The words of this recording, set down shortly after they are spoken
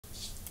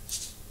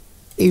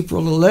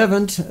April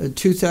 11th,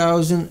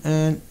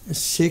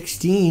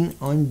 2016.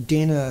 I'm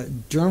Dana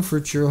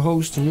Durnford, your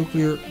host,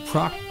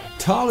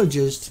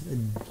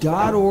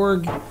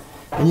 nuclearproctologist.org.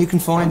 And you can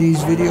find these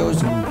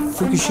videos and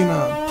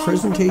Fukushima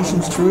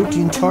presentations throughout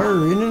the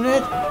entire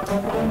internet.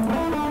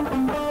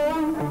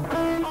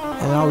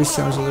 And it always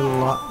sounds a little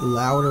lot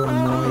louder on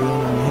my end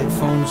on the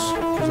headphones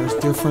because that's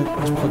different.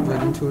 It's plugged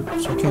right into it,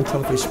 so I can't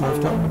tell if I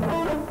smurfed up.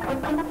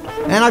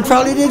 And I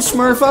probably did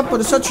smurf up,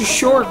 but it's such a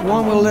short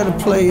one, we'll let it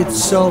play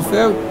itself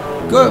out.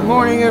 Good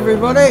morning,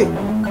 everybody.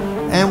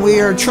 And we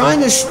are trying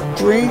to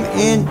stream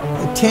in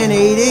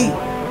 1080.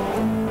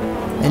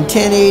 And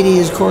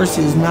 1080, of course,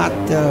 is not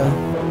the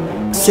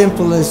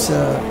simplest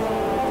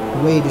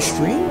way to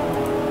stream.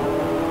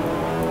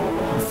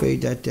 I'll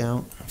fade that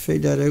down,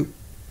 fade that out.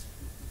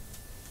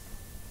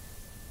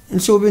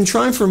 And so we've been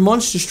trying for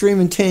months to stream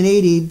in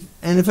 1080,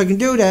 and if I can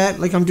do that,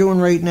 like I'm doing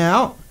right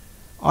now,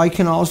 I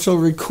can also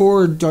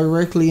record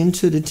directly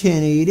into the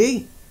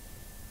 1080.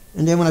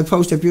 And then when I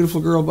post that beautiful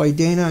girl by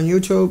Dana on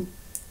YouTube,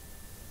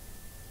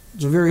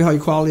 it's a very high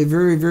quality,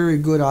 very, very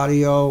good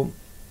audio.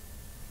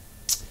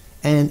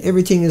 And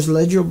everything is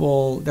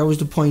legible. That was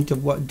the point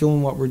of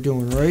doing what we're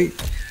doing, right?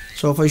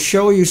 So if I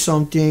show you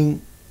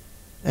something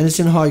and it's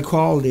in high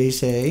quality,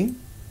 say,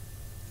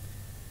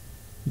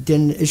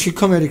 then it should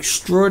come out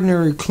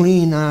extraordinarily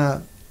clean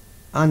on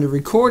the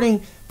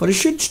recording, but it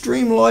should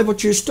stream live,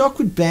 but you're stuck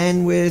with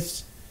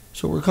bandwidth.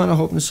 So we're kind of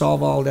hoping to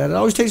solve all that. It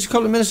always takes a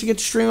couple of minutes to get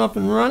the stream up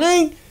and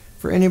running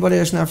for anybody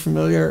that's not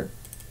familiar.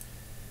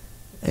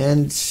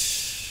 And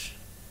there's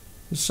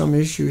some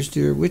issues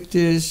there with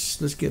this.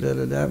 Let's get out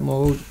of that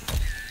mode.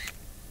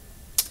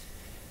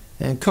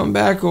 And come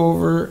back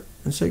over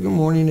and say good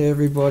morning to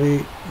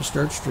everybody and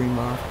start stream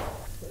off.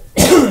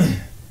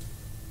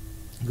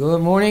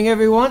 Good morning,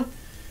 everyone.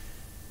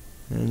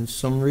 And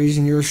some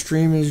reason your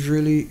stream is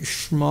really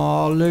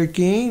small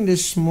looking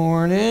this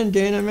morning.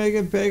 Dana, make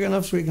it big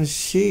enough so we can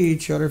see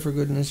each other, for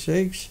goodness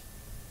sakes.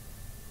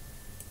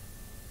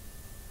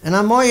 And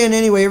on my end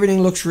anyway,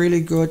 everything looks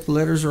really good. The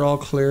letters are all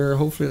clear.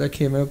 Hopefully that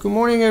came out. Good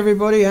morning,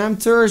 everybody. I'm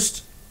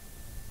Thirst.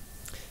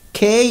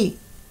 Kay.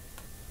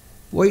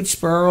 White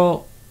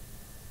Sparrow.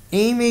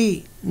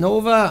 Amy.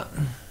 Nova.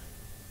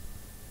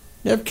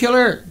 Neb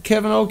Killer.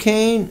 Kevin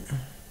O'Kane.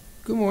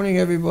 Good morning,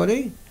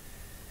 everybody.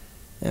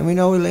 And we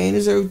know Elaine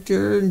is out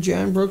there and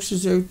Jan Brooks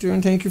is out there.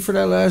 And thank you for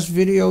that last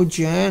video,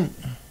 Jan.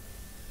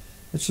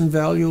 It's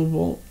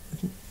invaluable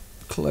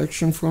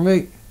collection for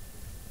me.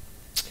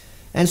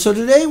 And so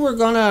today we're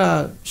going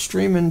to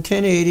stream in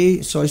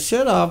 1080. So I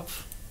set up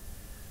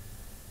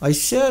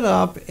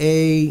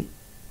a...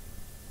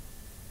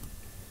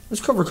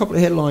 Let's cover a couple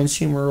of headlines.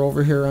 Seeing we're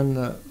over here on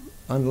the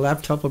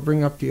laptop. I'll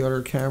bring up the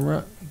other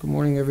camera. Good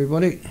morning,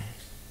 everybody.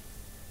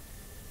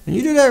 And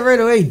you do that right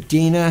away,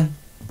 Dina.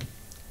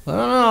 I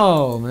don't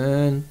know,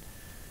 man.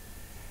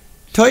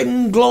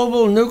 Tighten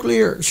global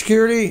nuclear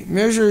security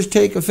measures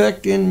take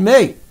effect in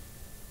May.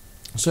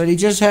 So they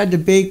just had the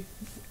big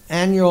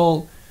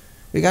annual,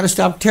 we got to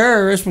stop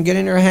terrorists from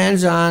getting their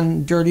hands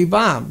on dirty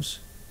bombs.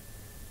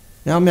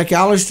 Now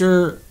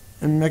McAllister,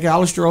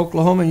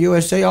 Oklahoma and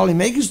USA, all they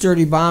make is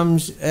dirty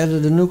bombs out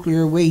of the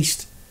nuclear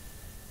waste.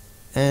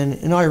 And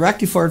in Iraq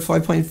they fired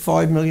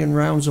 5.5 million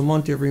rounds a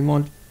month every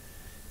month.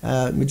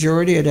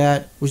 Majority of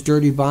that was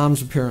dirty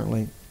bombs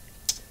apparently.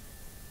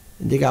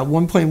 And they got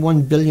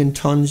 1.1 billion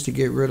tons to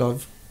get rid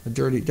of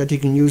that they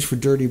can use for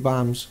dirty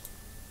bombs.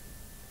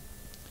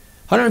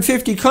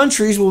 150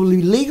 countries will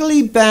be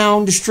legally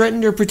bound to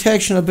strengthen their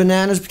protection of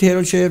bananas,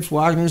 potato chips,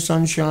 walking in the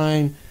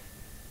sunshine,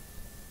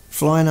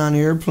 flying on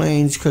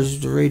airplanes because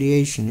of the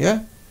radiation,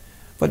 yeah?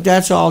 But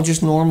that's all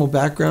just normal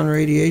background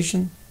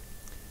radiation.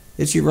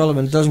 It's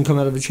irrelevant. It doesn't come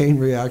out of a chain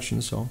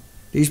reaction, so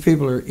these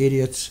people are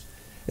idiots.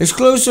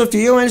 Exclusive, the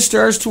UN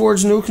starts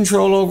towards new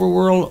control over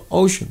world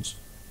oceans.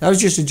 That was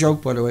just a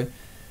joke, by the way.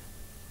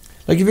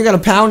 Like if you got a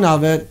pound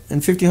of it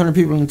and 1,500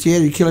 people in the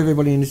theater, you kill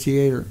everybody in the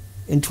theater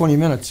in 20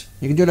 minutes.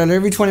 You can do that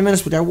every 20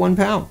 minutes with that 1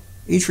 pound.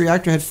 Each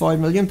reactor had 5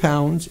 million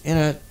pounds in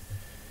it.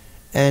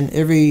 And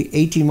every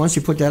 18 months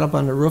you put that up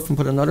on the roof and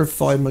put another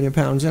 5 million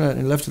pounds in it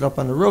and left it up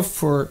on the roof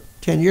for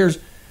 10 years.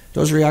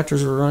 Those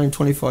reactors are running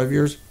 25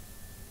 years.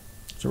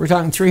 So we're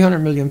talking 300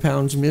 million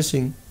pounds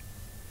missing.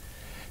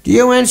 The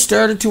UN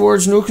started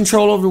towards new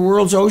control over the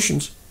world's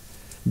oceans.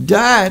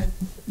 That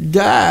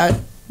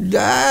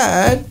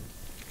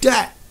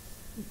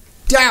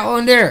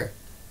one there.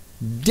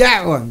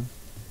 That one.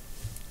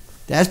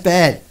 That's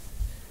bad.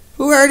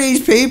 Who are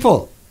these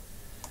people?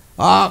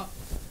 Well,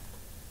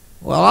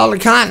 all the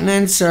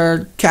continents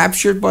are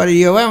captured by the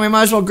UN. We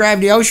might as well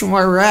grab the ocean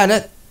while we're at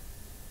it.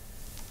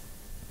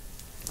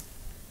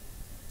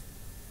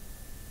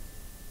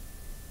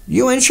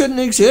 UN shouldn't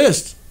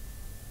exist.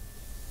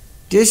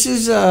 This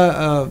is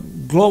a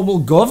global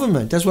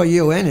government. That's what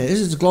UN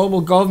is. It's a global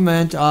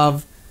government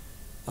of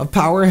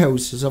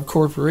powerhouses, of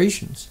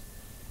corporations.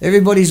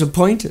 Everybody's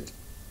appointed.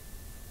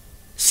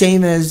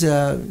 Same as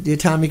the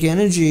atomic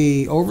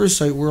energy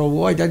oversight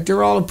worldwide.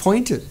 They're all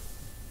appointed.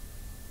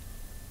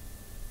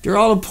 They're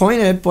all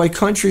appointed by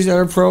countries that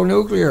are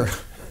pro-nuclear.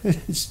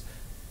 It's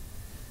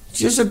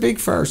Just a big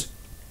first.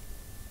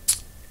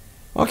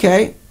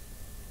 Okay.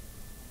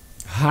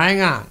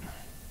 Hang on.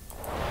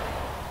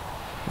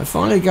 I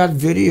finally got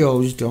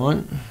videos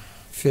done,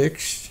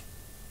 fixed.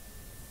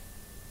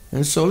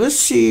 And so let's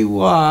see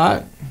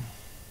what...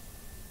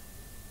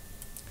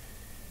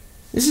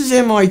 This is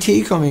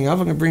MIT coming up.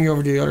 I'm going to bring you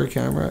over to the other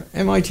camera.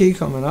 MIT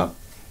coming up.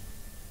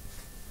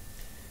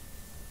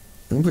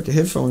 I'm going to put the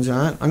headphones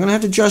on. I'm going to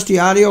have to adjust the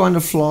audio on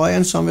the fly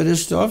on some of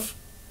this stuff,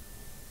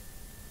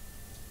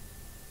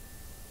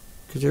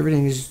 because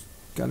everything's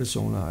got its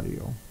own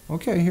audio.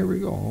 Okay, here we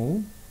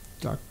go.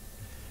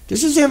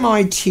 This is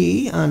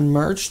MIT on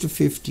March the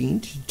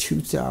 15th,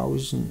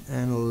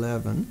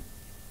 2011.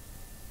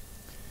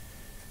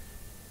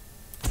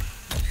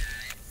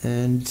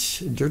 And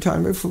they're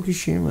talking about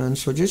Fukushima, and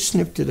so I just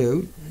snipped it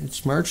out.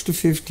 It's March the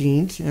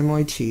 15th,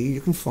 MIT. You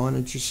can find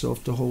it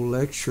yourself, the whole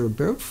lecture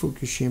about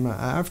Fukushima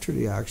after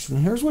the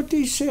accident. Here's what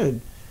they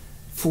said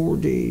 4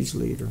 days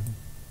later.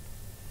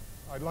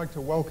 I'd like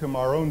to welcome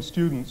our own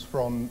students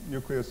from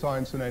nuclear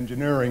science and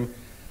engineering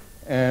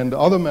and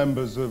other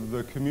members of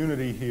the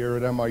community here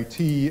at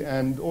MIT,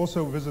 and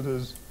also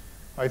visitors,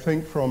 I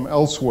think, from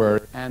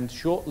elsewhere. And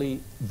shortly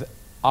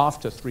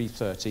after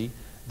 3:30,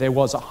 there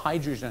was a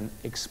hydrogen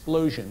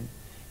explosion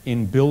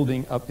in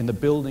the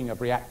building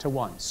of Reactor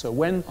 1. So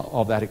when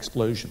of that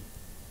explosion,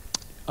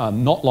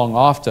 not long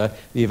after,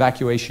 the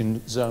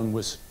evacuation zone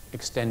was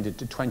extended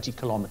to 20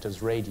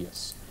 kilometers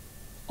radius.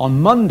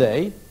 On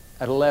Monday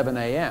at 11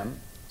 a.m.,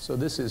 so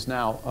this is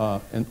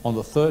now on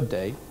the third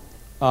day,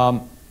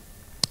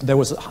 there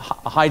was a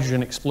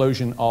hydrogen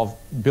explosion of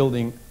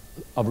building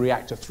of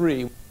Reactor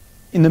 3.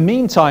 In the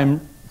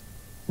meantime,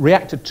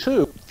 Reactor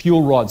 2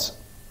 fuel rods,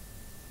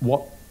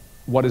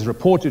 what is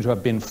reported to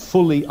have been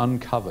fully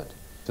uncovered,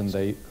 and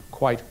they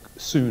quite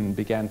soon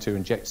began to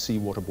inject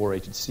seawater,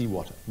 borated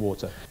seawater.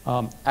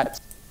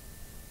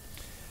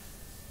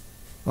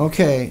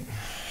 Okay,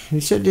 he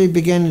said they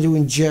began to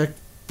inject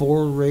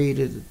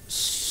borated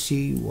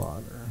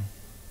seawater.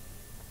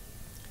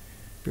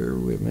 Bear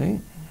with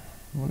me.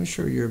 I want to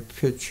show you a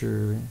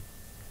picture.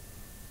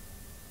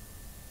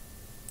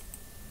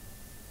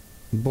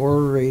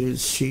 Borated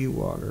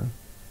seawater.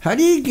 How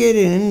do you get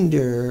in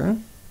there?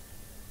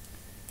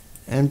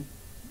 And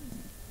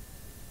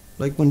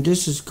like when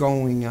this is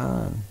going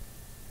on,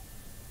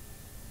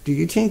 do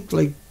you think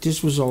like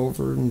this was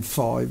over in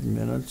 5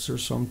 minutes or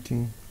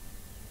something?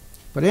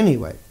 But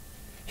anyway,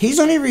 he's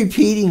only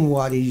repeating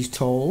what he's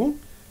told.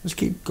 Let's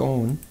keep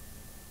going.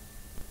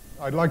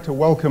 I'd like to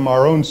welcome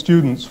our own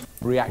students.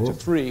 Reactor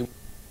 3.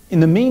 In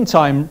the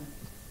meantime,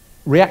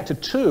 Reactor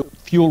 2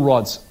 fuel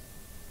rods,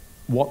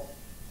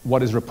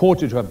 what is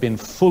reported to have been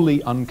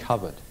fully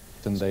uncovered,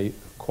 and they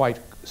quite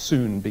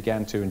soon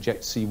began to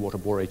inject seawater,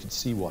 borated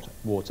seawater.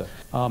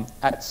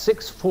 At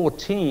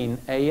 6:14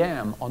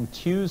 a.m. on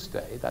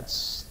Tuesday,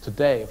 that's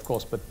today, of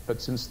course,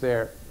 but since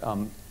they're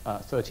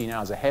 13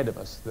 hours ahead of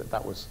us,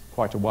 that was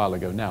quite a while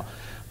ago now,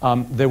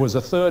 there was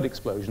a third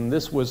explosion.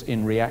 This was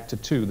in Reactor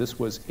 2. This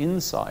was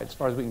inside, as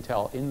far as we can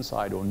tell,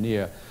 inside or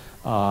near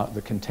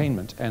the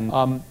containment. And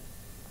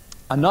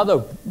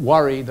another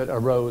worry that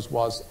arose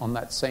was on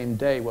that same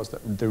day was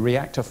that the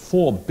Reactor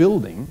 4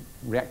 building,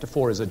 Reactor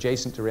 4 is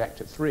adjacent to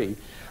Reactor 3,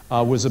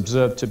 was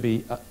observed to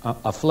be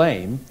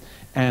aflame.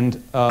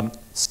 And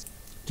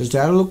does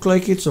that look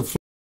like it's a flame?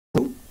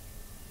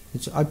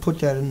 I put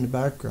that in the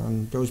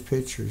background, those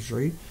pictures,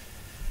 right?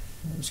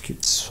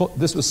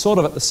 This was sort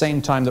of at the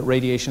same time that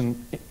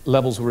radiation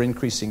levels were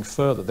increasing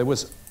further. There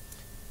was...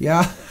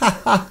 Yeah.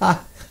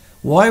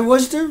 Why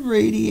was the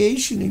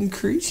radiation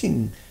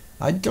increasing?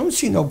 I don't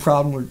see no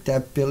problem with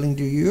that building,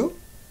 do you?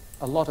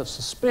 A lot of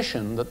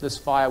suspicion that this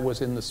fire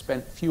was in the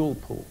spent fuel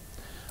pool.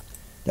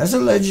 That's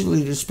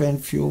allegedly the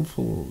spent fuel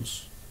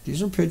pools.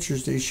 These are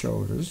pictures they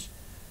showed us.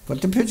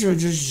 But the picture I'm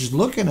just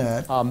looking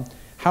at...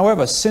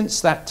 However,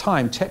 since that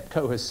time,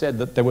 TEPCO has said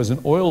that there was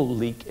an oil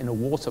leak in a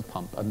water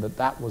pump and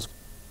that was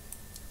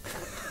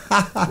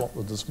what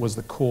was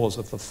the cause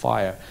of the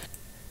fire.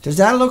 Does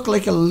that look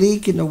like a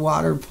leak in the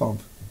water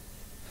pump?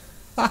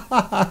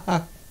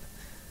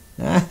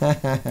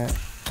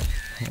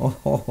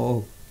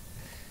 Oh.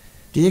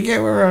 Do you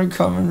get where I'm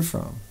coming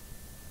from?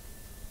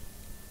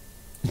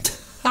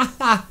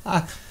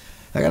 I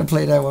gotta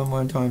play that one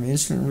more time.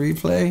 Instant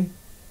replay.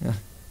 Yeah.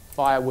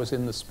 Fire was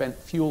in the spent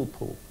fuel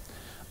pool.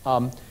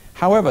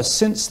 However,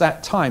 since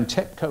that time,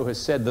 TEPCO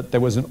has said that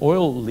there was an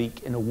oil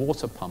leak in a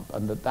water pump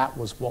and that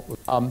was what was...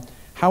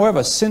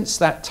 However, since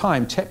that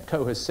time,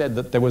 TEPCO has said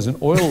that there was an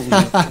oil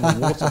leak in a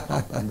water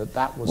pump and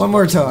that was... One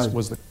more time.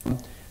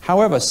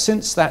 However,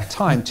 since that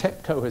time,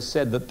 TEPCO has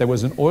said that there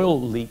was an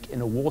oil leak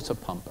in a water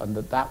pump and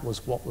that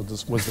was what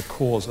was the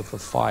cause of the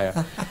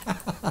fire.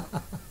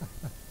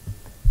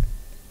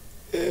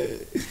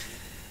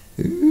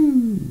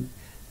 Ooh,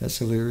 that's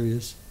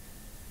hilarious.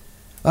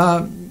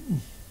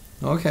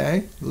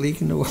 Okay, leak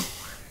in the water.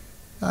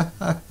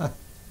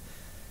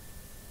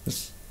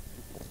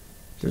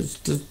 there's,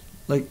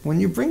 like, when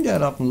you bring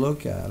that up and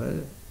look at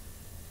it,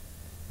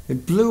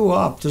 it blew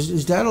up.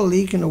 Is that a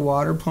leak in the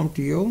water pump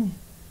to you?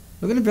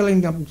 Look at the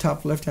building up in the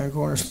top left-hand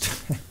corner.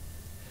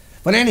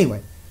 But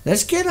anyway,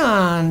 let's get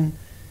on.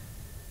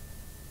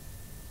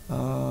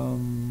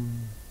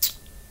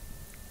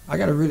 I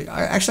got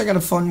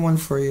a fun one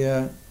for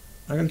you.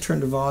 I'm going to turn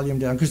the volume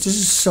down because this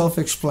is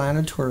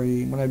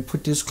self-explanatory. When I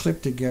put this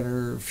clip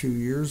together a few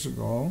years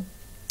ago,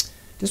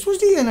 this was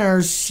the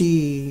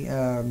NRC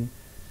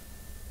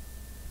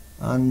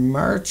on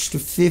March the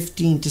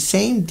 15th, the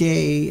same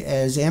day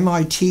as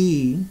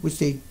MIT, which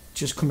they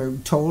just come out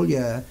and told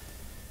you,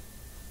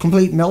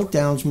 complete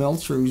meltdowns,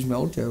 melt-throughs,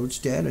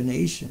 meltouts,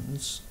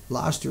 detonations,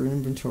 lost their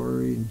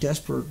inventory in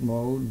desperate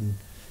mode.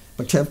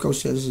 But TEPCO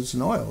says it's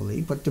an oil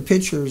leak. But the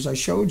pictures I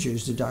showed you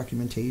is the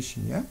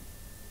documentation, yeah?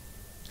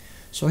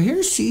 So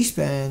here's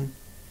C-SPAN.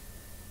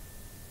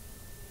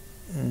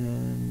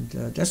 And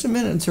that's 1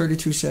 minute and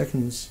 32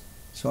 seconds.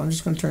 So I'm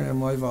just going to turn on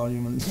my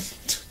volume and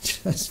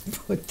just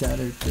put that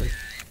out there.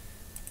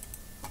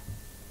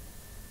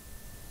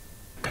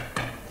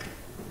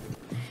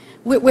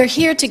 We're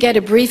here to get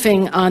a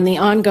briefing on the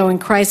ongoing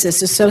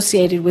crisis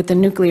associated with the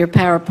nuclear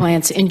power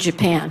plants in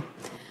Japan.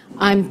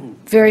 I'm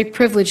very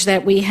privileged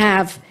that we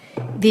have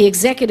the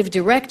executive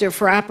director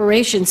for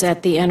operations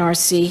at the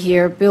NRC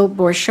here, Bill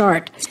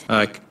Borchardt.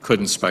 I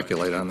couldn't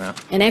speculate on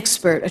that. An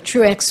expert, a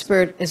true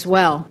expert as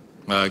well.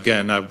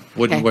 Again, I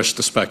wouldn't wish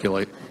to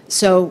speculate.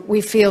 So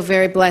we feel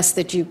very blessed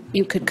that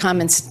you could come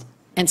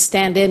and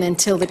stand in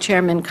until the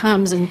chairman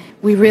comes, and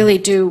we really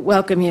do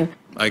welcome you.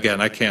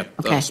 Again, I can't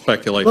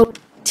speculate. Well,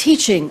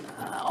 teaching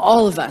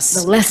all of us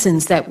the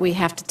lessons that we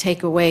have to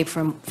take away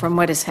from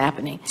what is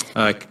happening.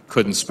 I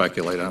couldn't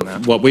speculate on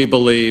that. What we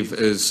believe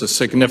is a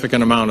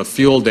significant amount of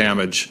fuel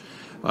damage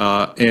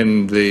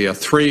in the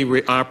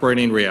three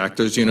operating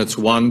reactors, units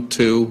 1,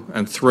 2,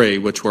 and 3,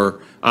 which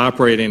were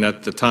operating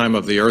at the time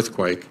of the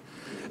earthquake.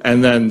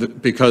 And then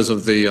because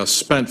of the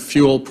spent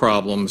fuel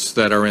problems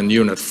that are in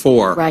Unit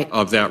 4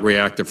 of that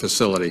reactor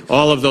facility.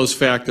 All of those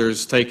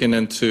factors taken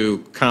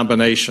into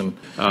combination,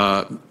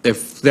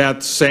 if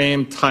that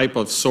same type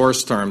of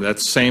source term,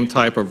 that same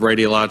type of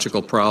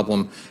radiological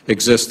problem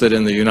existed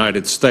in the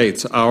United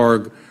States,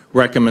 our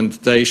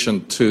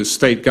recommendation to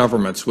state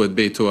governments would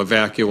be to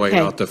evacuate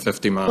out to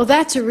 50 miles. Well,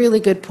 that's a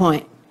really good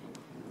point,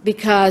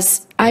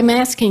 because I'm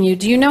asking you,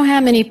 do you know how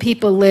many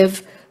people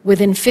live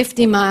within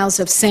 50 miles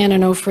of San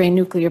Onofre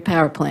nuclear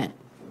power plant?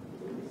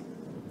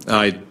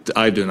 I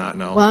do not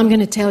know. Well, I'm going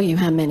to tell you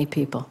how many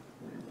people.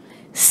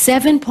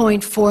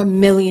 7.4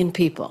 million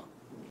people.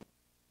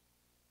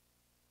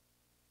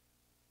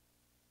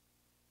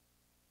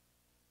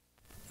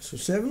 So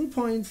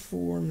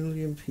 7.4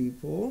 million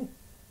people.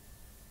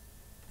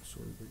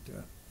 Sorry about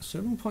that.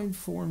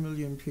 7.4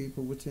 million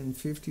people within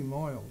 50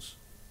 miles.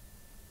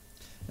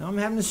 Now I'm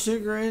having a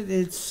cigarette.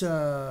 It's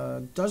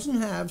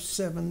doesn't have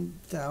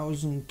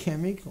 7,000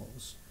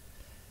 chemicals,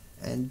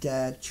 and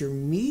that your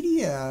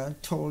media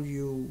told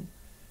you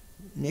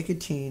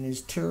nicotine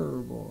is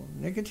terrible.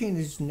 Nicotine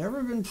has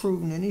never been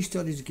proven in any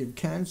studies to give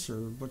cancer,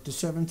 but the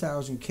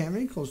 7,000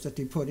 chemicals that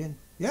they put in,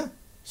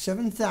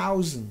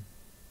 7,000.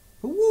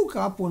 Who woke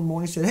up one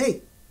morning and said,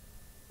 "Hey,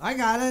 I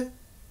got it.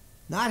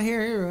 Not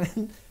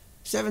heroin.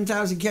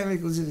 7,000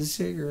 chemicals in a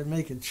cigarette,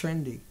 make it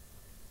trendy."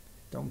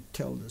 Don't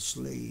tell the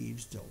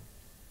slaves, though.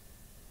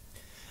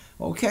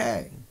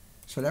 Okay,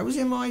 so that was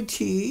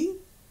MIT.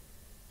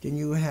 Then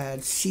you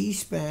had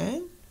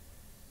C-SPAN.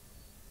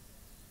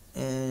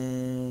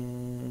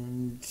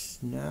 And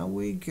now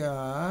we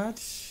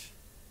got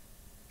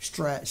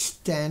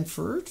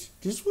Stanford.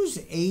 This was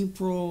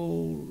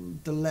April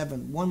the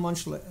 11th, 1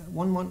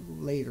 month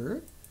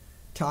later,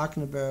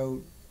 talking about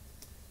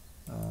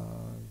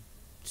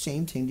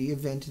same thing, the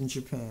event in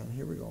Japan.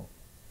 Here we go.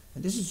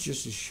 And this is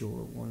just a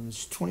short one.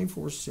 It's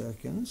 24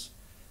 seconds.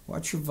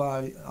 Watch your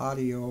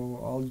audio.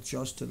 I'll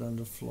adjust it on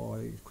the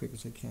fly as quick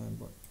as I can.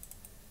 But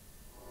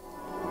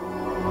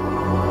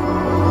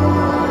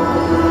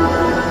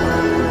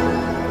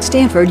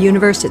Stanford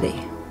University.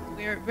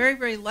 We're very,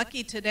 very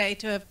lucky today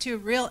to have two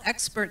real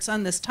experts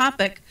on this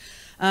topic.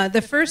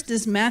 The first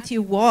is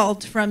Matthew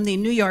Wald from the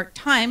New York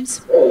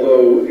Times.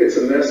 Although it's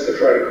a mess to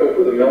try to cope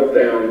with a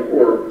meltdown,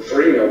 or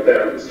three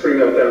meltdowns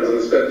in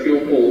the spent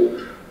fuel pool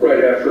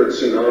right after a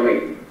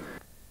tsunami.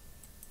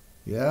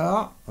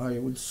 Yeah, I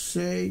would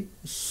say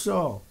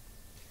so.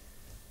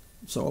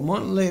 So a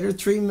month later,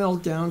 3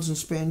 meltdowns and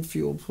spent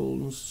fuel pool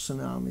and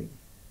tsunami.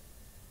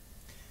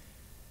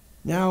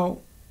 Now,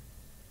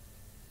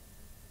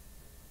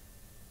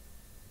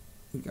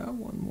 we got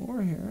one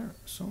more here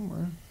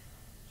somewhere.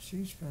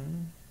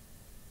 C-SPAN.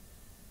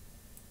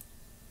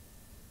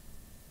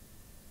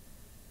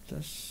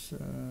 That's,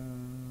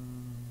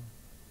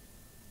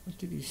 what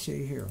did he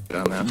say here?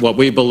 What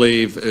we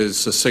believe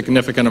is a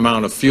significant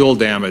amount of fuel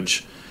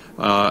damage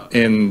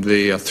in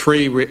the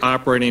three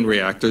operating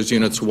reactors,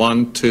 units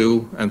 1,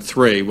 2, and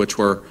 3, which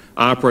were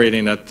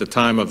operating at the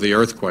time of the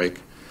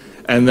earthquake.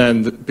 And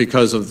then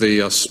because of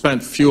the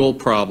spent fuel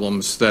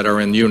problems that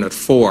are in unit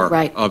 4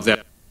 of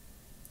that.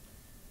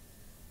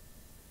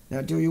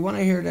 Now, do you want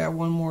to hear that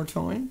one more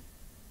time?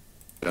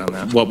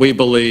 What we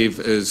believe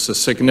is a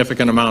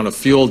significant amount of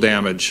fuel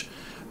damage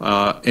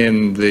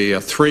in the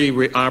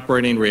three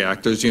operating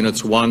reactors,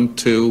 units 1,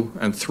 2,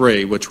 and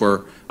 3, which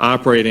were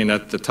operating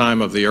at the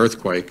time of the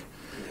earthquake.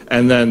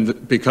 And then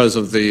because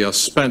of the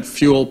spent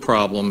fuel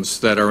problems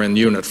that are in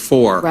unit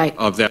 4 Right.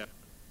 of that.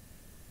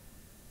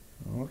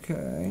 Okay,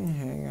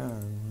 hang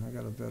on. I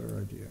got a better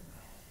idea.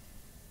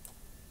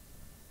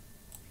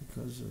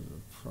 Because of the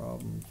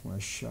problems when I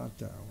shot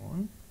that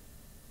one.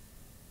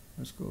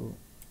 Let's go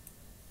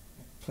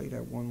play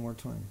that one more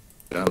time.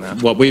 On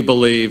that. What we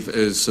believe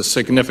is a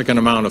significant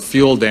amount of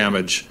fuel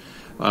damage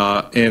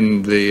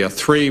in the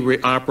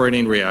three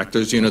operating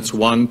reactors, units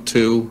 1,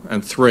 2,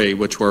 and 3,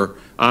 which were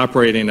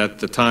operating at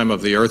the time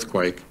of the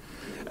earthquake.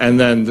 And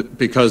then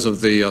because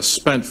of the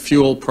spent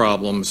fuel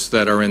problems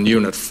that are in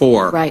unit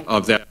 4 Right.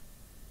 of that.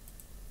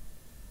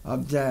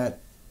 Of that.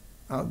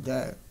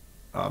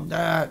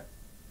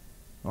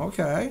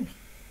 Okay.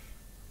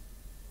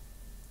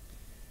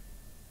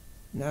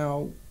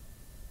 Now,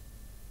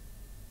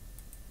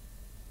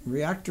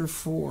 Reactor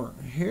 4.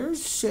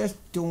 Here's Seth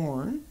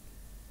Dorn,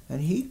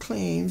 and he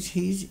claims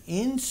he's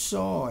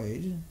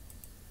inside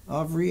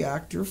of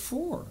Reactor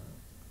 4.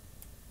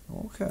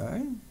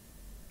 Okay.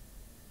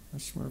 I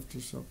smurfed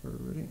this up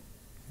already.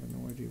 I have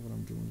no idea what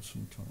I'm doing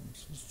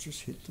sometimes. Let's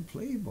just hit the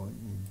play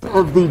button.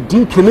 Of the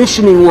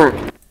decommissioning work.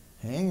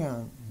 Hang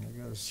on. I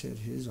gotta set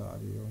his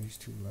audio. He's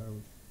too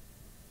loud.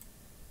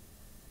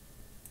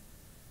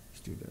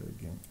 Let's do that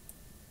again.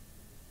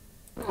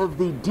 Of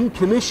the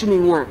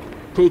decommissioning work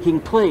taking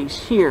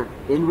place here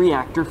in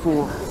Reactor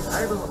 4.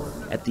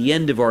 At the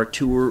end of our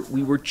tour,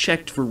 we were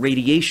checked for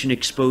radiation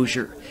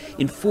exposure.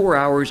 In 4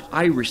 hours,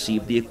 I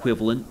received the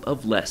equivalent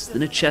of less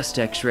than a chest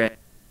x-ray.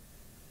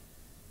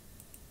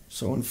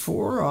 So in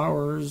 4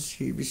 hours,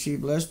 he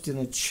received less than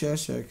a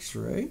chest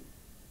x-ray.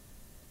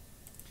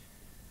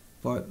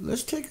 But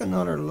let's take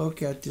another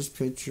look at this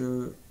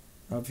picture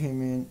of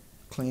him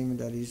claiming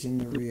that he's in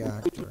the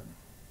reactor.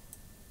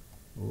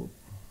 Oh,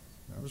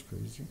 that was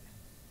crazy.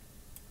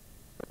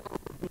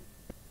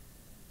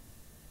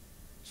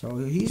 So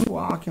he's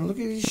walking. Look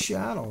at his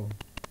shadow.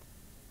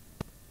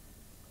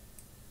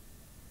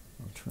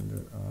 I'll turn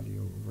that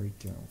audio right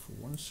down for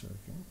 1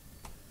 second.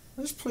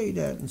 Let's play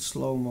that in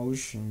slow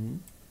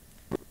motion.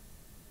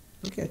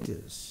 Look at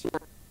this.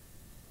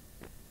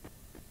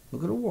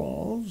 Look at the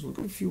walls. Look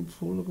at the fuel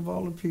pool. Look at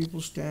all the people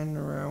standing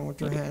around with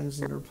their hands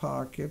in their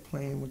pocket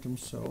playing with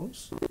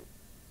themselves.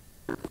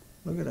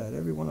 Look at that.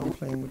 Everyone are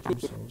playing with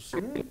themselves. See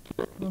that?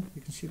 Look,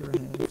 you can see their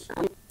hands.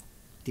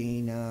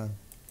 Dana.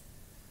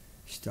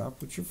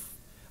 Stop with your...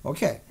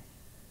 Okay.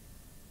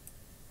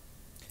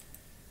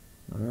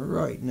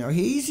 Alright. Now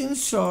he's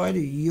inside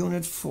of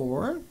Unit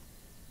 4.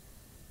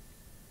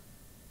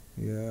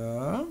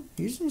 Yeah.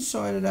 He's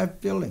inside of that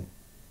building.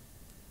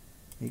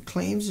 He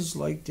claims it's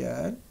like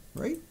that.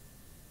 Right?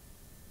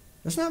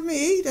 That's not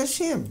me. That's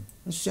him.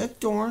 That's Seth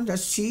Dorn.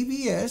 That's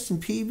CBS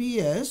and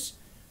PBS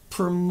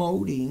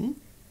promoting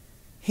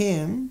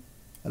him,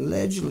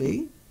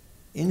 allegedly,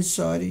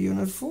 inside of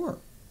Unit 4.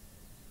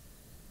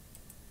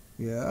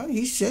 Yeah,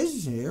 he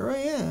says, here I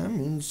am,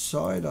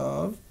 inside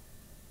of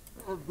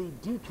the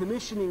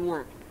decommissioning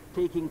work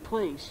taking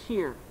place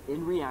here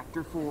in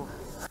Reactor 4.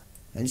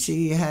 And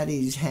see, he had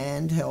his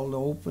hand held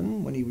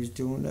open when he was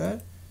doing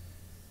that.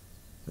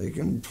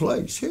 Taking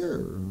place here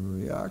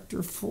in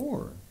Reactor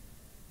 4.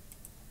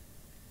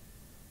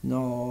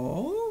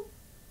 No.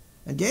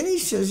 And then he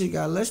says he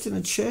got less than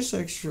a chest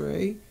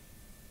x-ray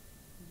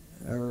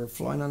or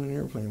flying on an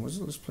airplane.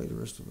 Let's play the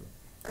rest of it.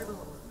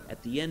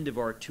 At the end of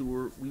our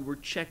tour, we were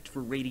checked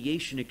for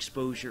radiation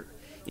exposure.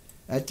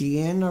 At the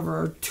end of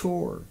our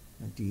tour,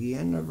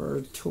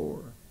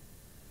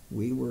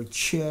 we were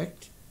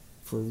checked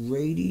for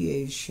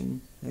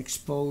radiation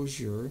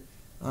exposure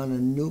on a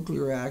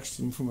nuclear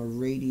accident from a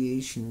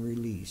radiation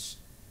release.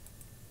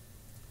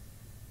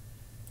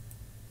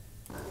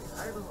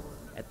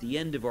 At the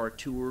end of our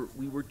tour,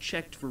 we were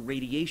checked for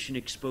radiation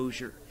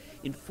exposure.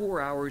 In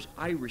 4 hours,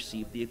 I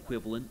received the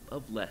equivalent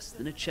of less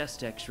than a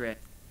chest x-ray.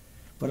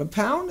 But a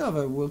pound of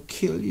it will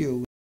kill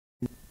you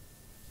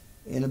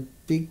in a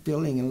big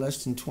building in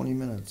less than 20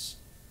 minutes.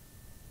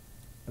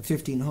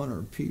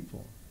 1,500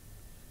 people.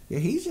 Yeah,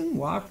 he's in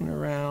walking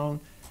around.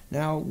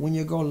 Now, when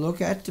you go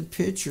look at the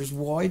pictures,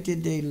 why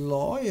did they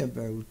lie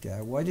about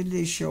that? Why did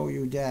they show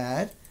you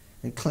that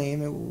and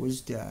claim it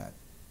was that?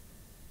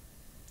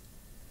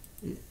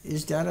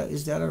 Is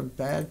that a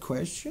bad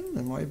question?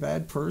 Am I a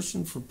bad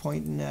person for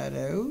pointing that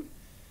out?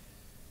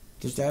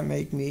 Does that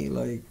make me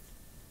like,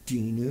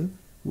 Dina?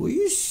 Well,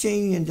 you're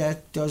saying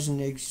that doesn't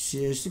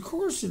exist. Of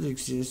course it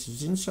exists.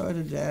 It's inside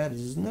of that,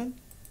 isn't it?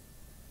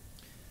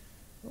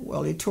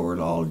 Well, they tore it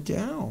all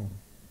down.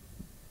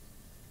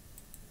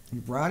 He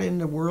brought in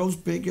the world's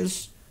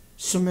biggest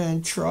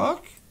cement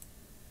truck.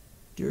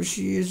 There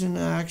she is in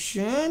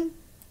action.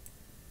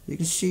 You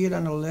can see it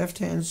on the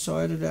left-hand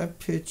side of that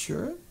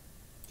picture.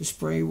 To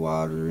spray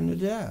water into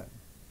that.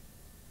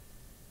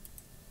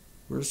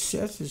 Where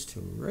Seth is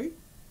to, right?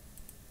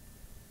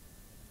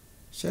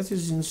 Seth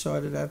is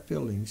inside of that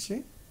building,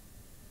 see?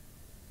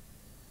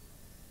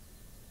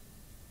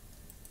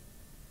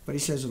 But he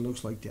says it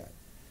looks like that.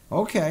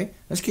 Okay,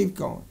 let's keep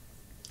going.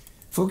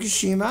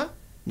 Fukushima,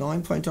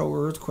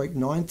 9.0 earthquake,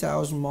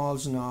 9,000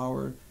 miles an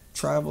hour,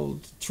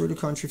 traveled through the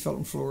country, fell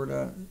in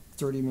Florida,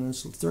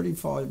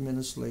 35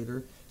 minutes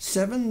later,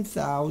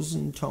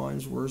 7,000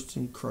 times worse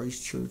than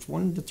Christchurch,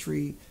 1 to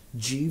 3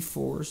 G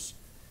force,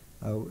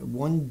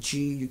 1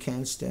 G you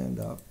can't stand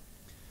up.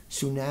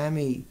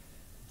 Tsunami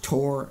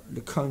tore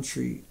the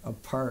country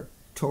apart,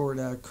 tore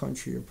that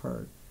country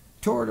apart,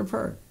 tore it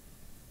apart.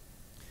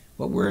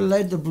 But we're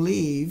led to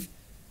believe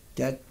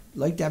that,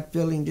 like that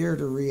building there,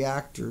 the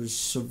reactors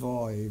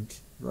survived,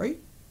 right?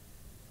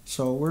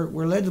 So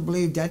we're led to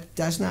believe that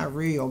that's not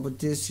real, but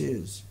this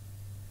is.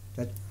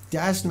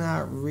 That's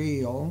not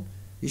real.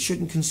 You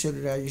shouldn't consider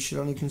that. You should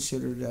only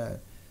consider that.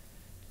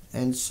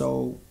 And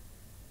so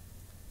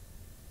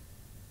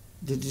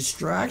the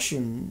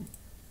distraction,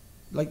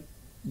 like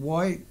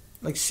why,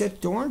 like Seth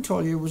Dorn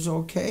told you it was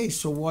okay,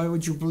 so why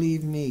would you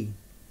believe me?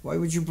 Why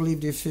would you believe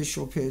the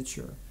official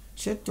picture?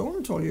 Seth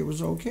Dorn told you it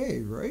was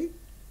okay, right?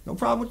 No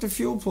problem with the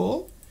fuel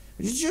pool.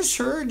 You just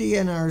heard the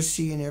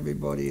NRC and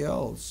everybody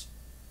else.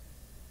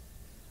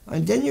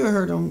 And then you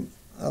heard them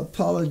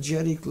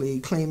apologetically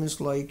claim it's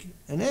like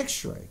an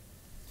x-ray.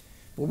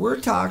 But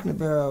we're talking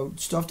about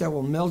stuff that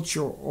will melt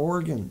your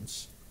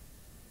organs.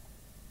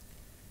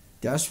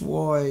 That's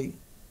why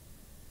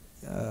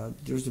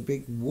there's a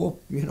big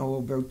whoop,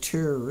 about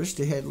terrorists,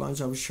 the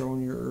headlines I was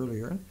showing you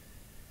earlier.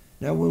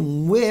 Now,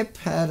 when WHIP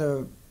had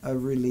a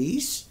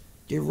release,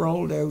 they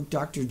rolled out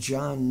Dr.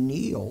 John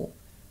Neal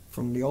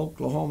from the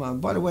Oklahoma.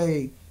 And by the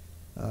way,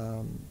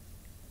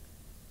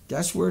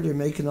 that's where they're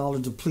making all the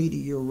depleted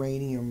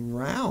uranium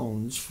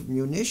rounds,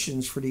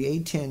 munitions for the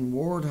A-10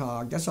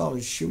 Warthog. That's all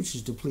it shoots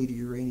is depleted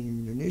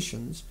uranium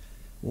munitions,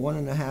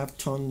 1.5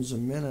 tons a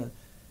minute.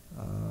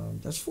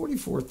 That's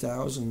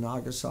 44,000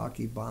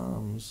 Nagasaki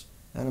bombs,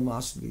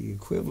 animosity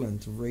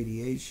equivalent of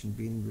radiation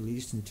being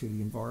released into the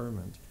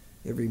environment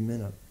every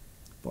minute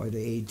by the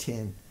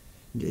A-10.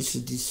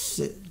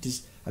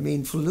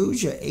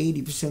 Fallujah,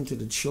 80% of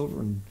the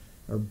children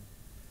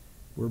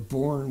were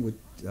born with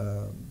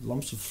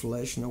lumps of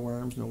flesh, no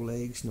arms, no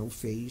legs, no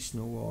face,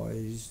 no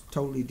eyes,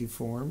 totally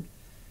deformed.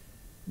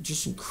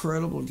 Just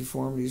incredible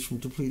deformities from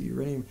depleted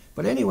uranium.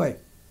 But anyway,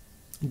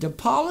 the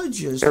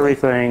apologist...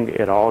 Everything,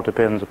 it all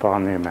depends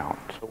upon the amount.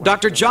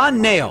 Dr.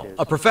 John Nail,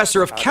 a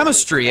professor of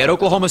chemistry at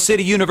Oklahoma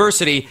City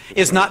University,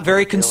 is not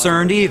very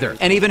concerned either.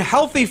 And even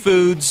healthy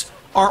foods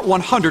aren't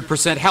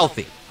 100%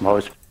 healthy.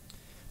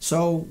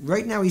 So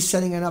right now he's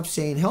setting it up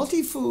saying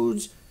healthy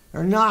foods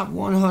are not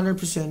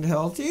 100%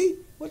 healthy.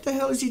 What the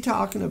hell is he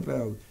talking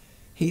about?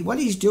 What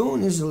he's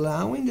doing is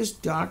allowing this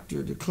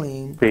doctor to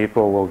claim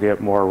people will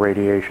get more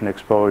radiation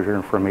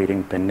exposure from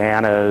eating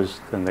bananas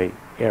than they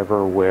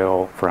ever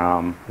will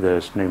from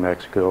this New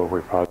Mexico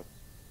repository.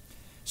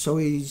 So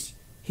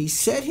he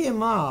set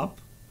him up.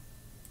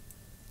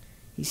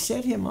 He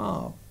set him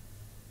up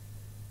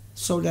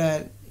so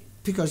that,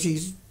 because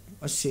he's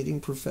a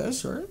sitting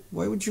professor,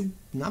 why would you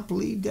not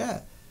believe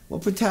that? Well,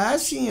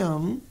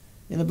 potassium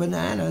in a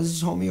banana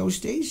is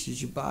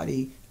homeostasis. Your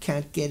body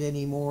can't get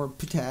any more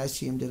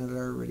potassium than it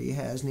already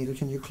has, neither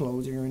can your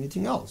clothing or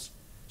anything else.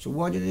 So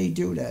why did they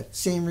do that?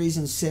 Same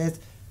reason Seth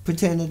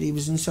pretended he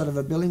was inside of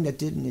a building that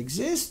didn't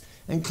exist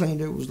and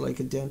claimed it was like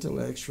a dental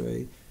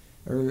x-ray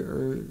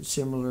or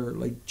similar,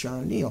 like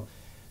John Neal.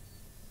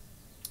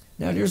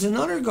 Now there's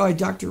another guy,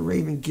 Dr.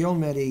 Raymond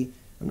Gilmedy.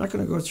 I'm not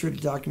going to go through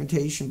the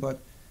documentation, but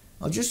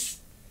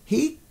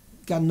he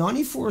got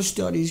 94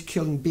 studies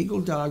killing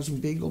beagle dogs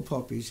and beagle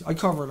puppies. I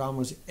covered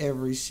almost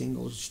every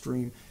single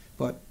stream,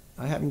 but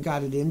I haven't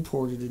got it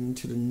imported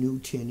into the new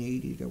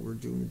 1080 that we're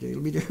doing today.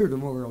 It'll be there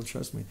tomorrow,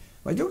 trust me.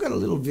 But I do got a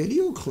little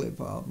video clip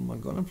of him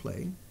I'm going to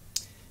play.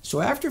 So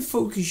after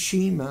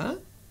Fukushima,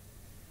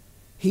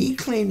 he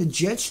claimed the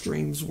jet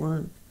streams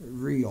weren't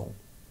real.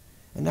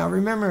 And now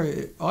remember,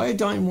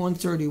 iodine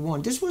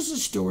 131, this was a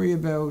story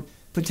about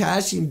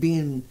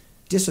potassium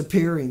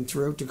disappearing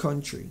throughout the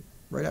country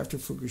right after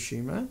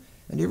Fukushima.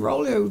 And they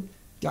rolled out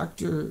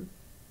Dr.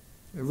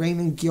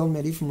 Raymond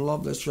Gilmedy from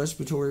Loveless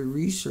Respiratory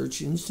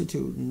Research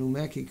Institute in New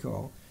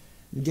Mexico.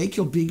 They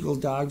killed beagle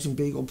dogs and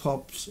beagle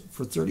pups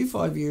for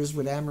 35 years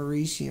with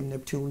americium,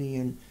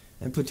 neptunium,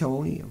 and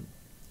plutonium.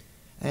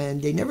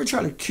 And they never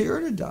tried to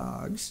cure the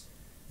dogs,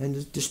 and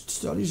the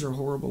studies are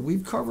horrible.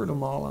 We've covered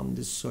them all on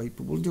this site,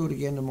 but we'll do it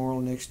again tomorrow,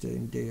 next day,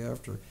 and day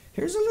after.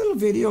 Here's a little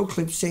video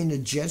clip saying the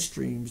jet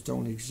streams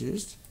don't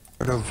exist.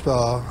 Of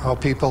how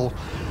people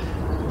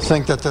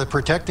think that they're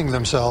protecting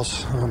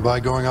themselves by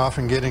going off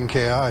and getting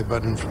Ki,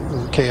 but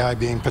Ki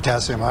being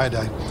potassium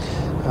iodide.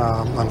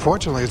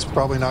 Unfortunately, it's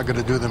probably not going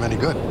to do them any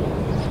good.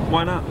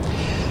 Why not?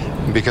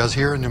 Because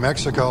here in New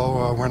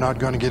Mexico, we're not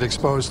going to get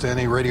exposed to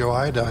any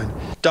radioiodine.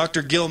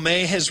 Dr.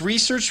 Gilmay has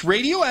researched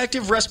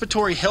radioactive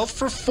respiratory health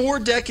for 4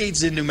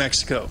 decades in New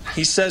Mexico.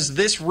 He says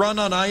this run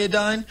on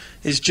iodine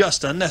is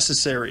just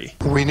unnecessary.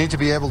 We need to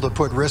be able to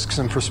put risks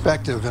in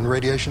perspective, and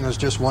radiation is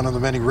just one of the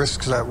many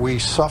risks that we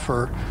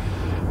suffer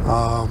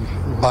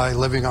by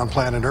living on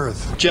planet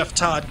Earth. Jeff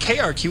Todd,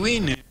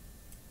 KRQE News.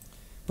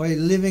 By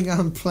living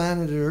on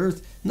planet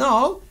Earth?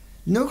 No,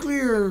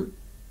 everything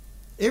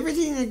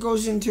that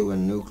goes into a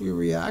nuclear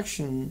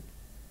reaction,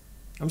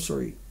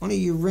 only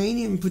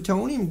uranium,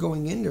 plutonium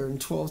going in there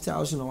and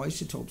 12,000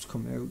 isotopes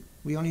come out.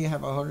 We only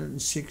have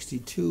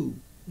 162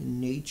 in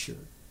nature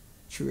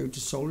throughout the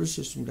solar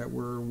system that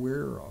we're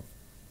aware of,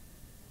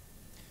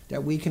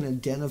 that we can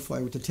identify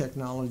with the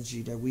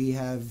technology that we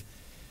have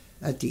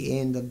at the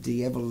end of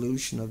the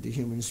evolution of the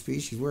human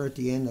species. We're at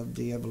the end of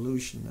the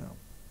evolution now.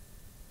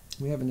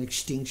 We have an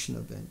extinction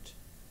event.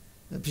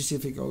 The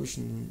Pacific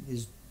Ocean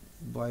is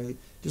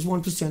there's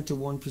 1% to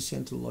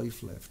 1% of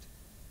life left.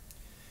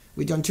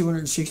 We've done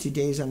 260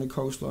 days on the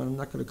coastline. I'm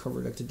not going to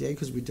cover that today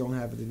because we don't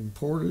have it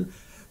imported.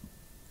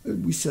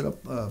 We set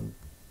up, we've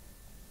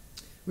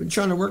been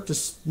trying to work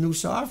this new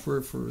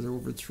software for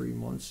over 3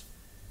 months.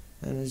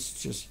 And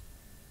it's just,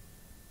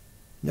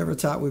 never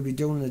thought we'd be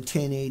doing a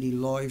 1080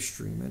 live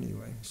stream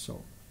anyway.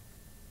 So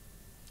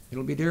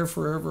it'll be there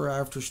forever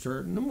after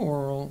starting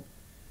tomorrow.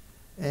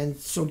 And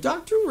so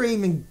Dr.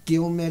 Raymond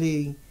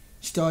Gilmedy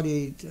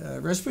studied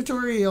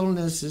respiratory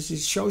illnesses. It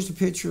shows the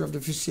picture of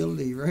the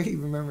facility, right?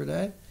 Remember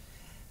that?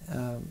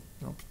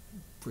 I'll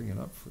bring it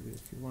up for you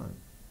if you want.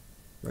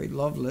 Right,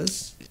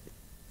 Loveless.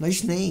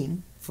 Nice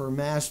name for a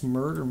mass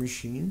murder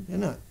machine,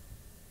 isn't it?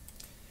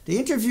 They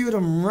interviewed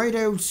him right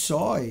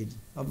outside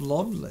of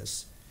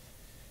Loveless.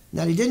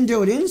 Now, they didn't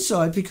do it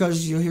inside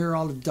because you hear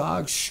all the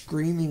dogs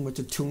screaming with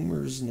the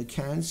tumors and the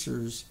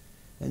cancers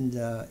and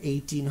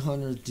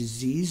 1,800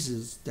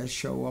 diseases that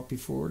show up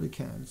before the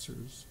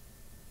cancers.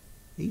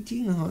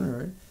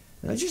 1,800.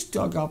 And I just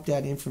dug up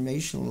that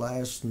information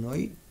last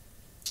night.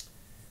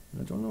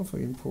 I don't know if I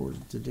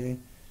imported it today.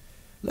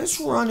 Let's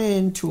run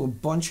into a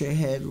bunch of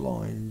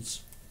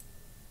headlines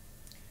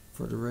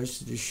for the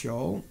rest of the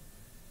show.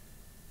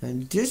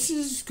 And this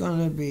is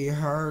going to be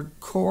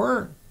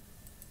hardcore,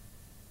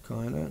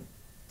 kind of.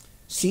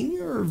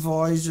 Senior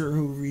advisor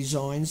who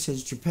resigned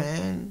says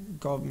Japan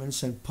government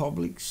set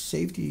public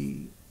safe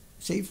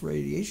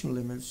radiation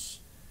limits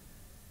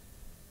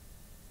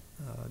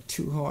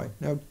too high.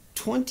 Now,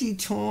 20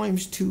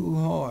 times too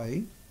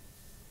high,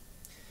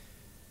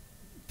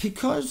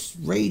 because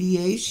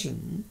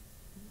radiation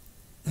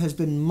has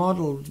been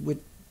muddled with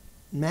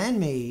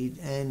man-made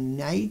and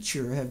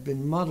nature have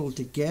been muddled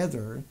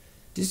together.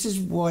 This is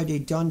why they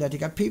done that. They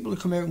got people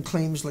to come out and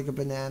claims like a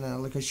banana,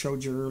 like I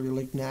showed you earlier,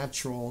 like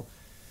natural,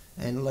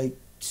 and like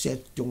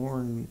Seth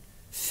Dorn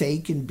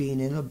faking being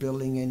in a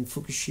building in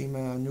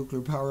Fukushima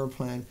nuclear power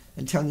plant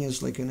and telling you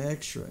it's like an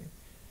x-ray.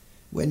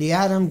 When the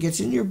atom gets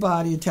in your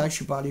body, it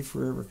attacks your body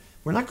forever.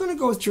 We're not going to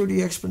go through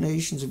the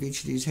explanations of each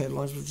of these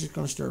headlines. We're just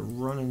going to start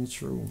running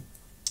through them.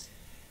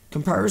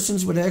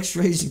 Comparisons with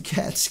x-rays and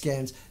CAT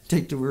scans.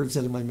 Take the words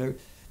out of my mouth.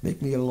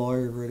 Make me a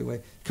lawyer right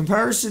away.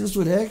 Comparisons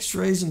with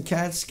x-rays and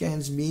CAT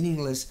scans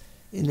meaningless.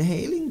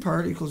 Inhaling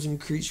particles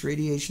increase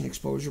radiation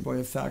exposure by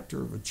a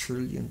factor of 1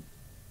 trillion.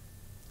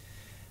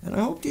 And I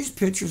hope these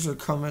pictures are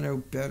coming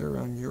out better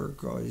on your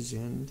guys'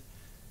 end.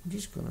 I'm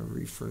just going to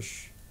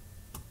refresh.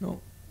 No,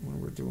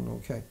 we're doing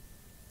okay.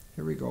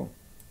 Here we go.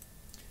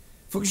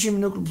 Fukushima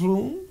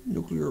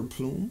nuclear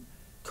plume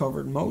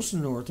covered most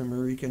of North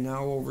America,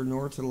 now over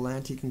North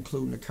Atlantic,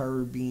 including the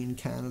Caribbean,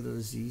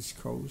 Canada's East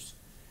Coast.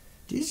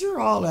 These are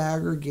all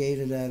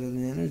aggregated at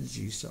an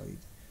energy site.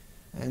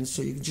 And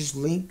so you can just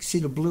link, see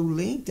the blue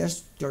link?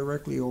 That's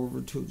directly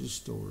over to the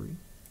story.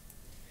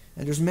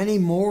 And there's many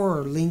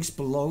more links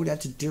below.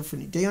 That's a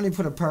different, they only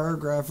put a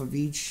paragraph of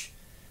each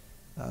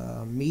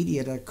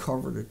media that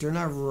covered it. They're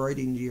not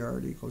writing the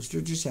articles,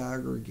 they're just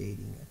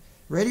aggregating it.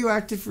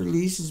 Radioactive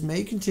releases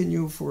may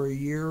continue for a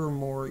year or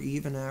more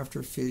even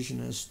after fission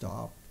has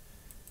stopped.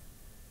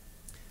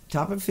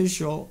 Top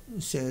official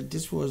said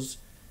this was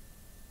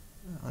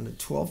on the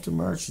 12th of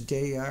March, the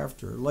day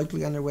after,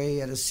 likely on their way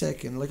at a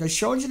second. Like I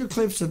showed you the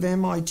clips of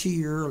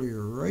MIT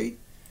earlier, right?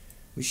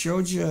 We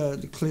showed you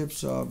the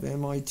clips of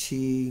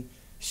MIT,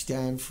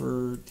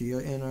 Stanford, the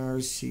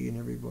NRC, and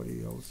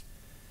everybody else.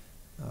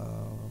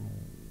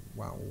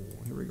 Wow,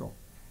 here we go.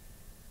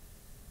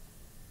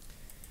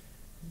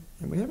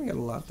 And we haven't got a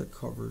lot to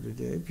cover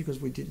today because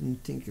we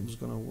didn't think it was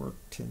going to work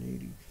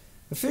 1080.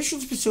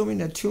 Officials presuming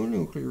that 2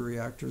 nuclear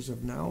reactors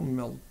have now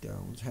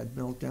had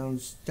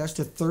meltdowns. That's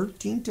the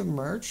 13th of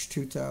March,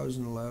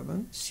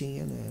 2011.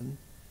 CNN.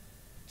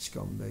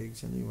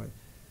 Scumbags, anyway.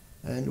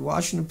 And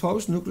Washington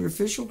Post, nuclear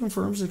official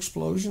confirms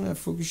explosion at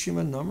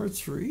Fukushima number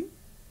 3.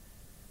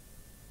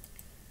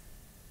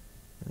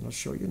 And I'll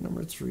show you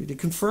number 3. They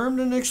confirmed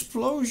an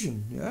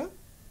explosion. Yeah?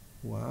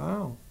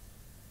 Wow.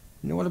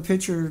 You know what a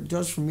picture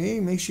does for me?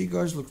 It makes you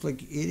guys look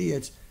like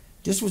idiots.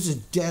 This was a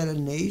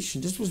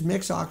detonation. This was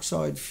mixed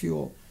oxide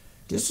fuel.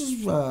 This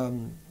is,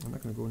 I'm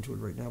not going to go into it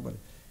right now, but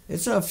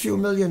it's a few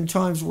million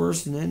times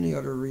worse than any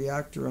other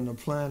reactor on the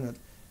planet.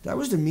 That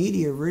was the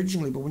media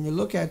originally, but when you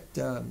look at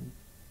the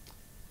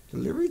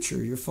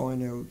literature, you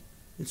find out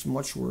it's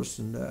much worse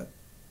than that.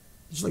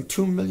 It's like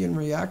 2 million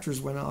reactors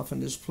went off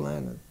on this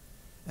planet.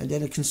 And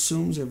then it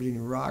consumes everything,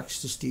 the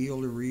rocks, the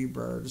steel, the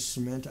rebar, the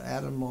cement,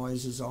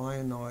 atomizes,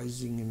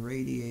 ionizing, and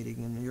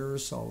radiating, and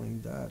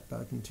aerosoling that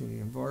back into the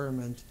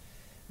environment.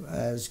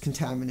 as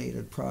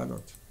contaminated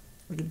product,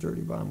 like a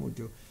dirty bomb would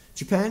do.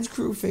 Japan's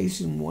crew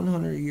facing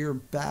 100-year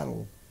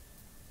battle.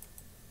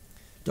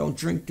 Don't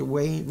drink the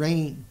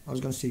rain. I was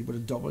going to say with a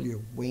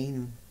W.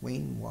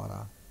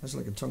 Rainwater. That's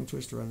like a tongue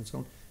twister on its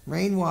own.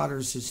 Rainwater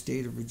is the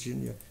state of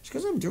Virginia. It's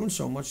because I'm doing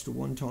so much to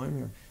one time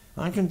here.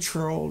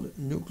 Uncontrolled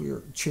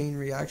nuclear chain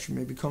reaction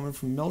may be coming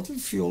from melted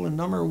fuel in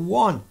number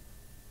 1.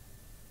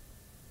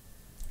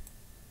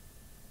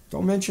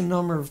 Don't mention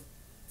number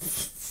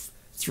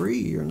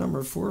 3 or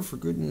number 4 for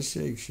goodness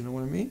sakes. You know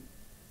what I mean?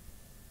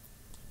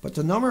 But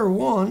the number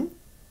 1,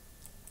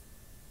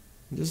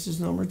 this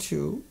is number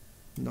 2,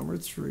 number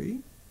 3,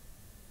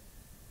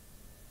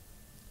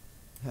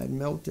 had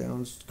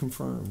meltdowns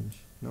confirmed.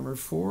 Number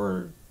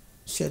 4,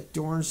 Seth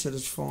Dorn said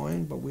it's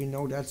fine, but we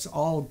know that's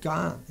all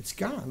gone. It's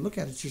gone. Look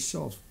at it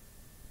yourself.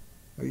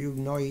 Are you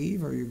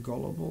naive? Are you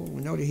gullible?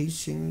 We know the heat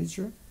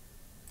signature.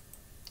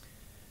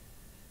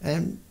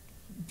 And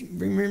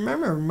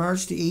remember,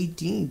 March the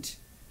 18th.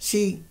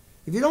 See,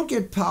 if you don't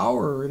get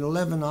power in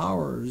 11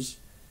 hours,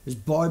 this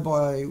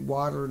bye-bye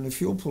water in the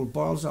fuel pool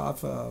boils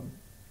off an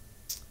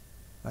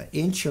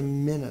inch a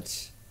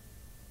minute.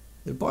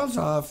 It boils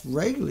off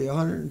regularly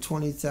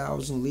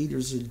 120,000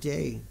 liters a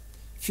day.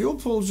 Fuel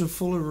pools are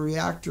full of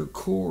reactor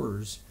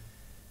cores.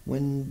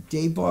 When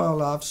they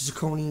boil off,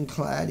 zirconium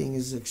cladding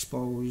is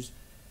exposed.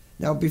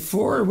 Now,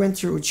 before it went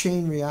through a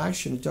chain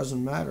reaction, it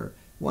doesn't matter.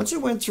 Once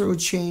it went through a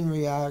chain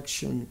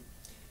reaction,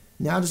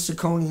 now the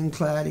zirconium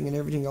cladding and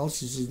everything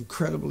else is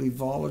incredibly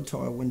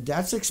volatile. When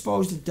that's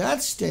exposed at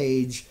that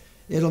stage,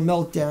 it'll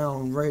melt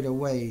down right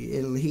away.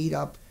 It'll heat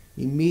up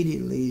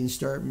immediately and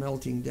start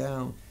melting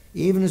down.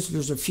 Even if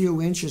there's a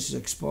few inches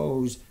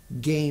exposed,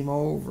 game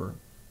over.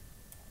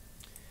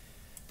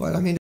 But I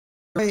mean,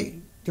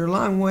 they're a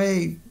long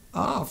way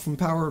off from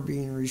power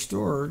being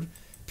restored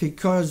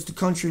because the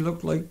country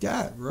looked like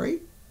that,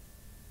 right?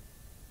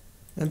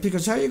 And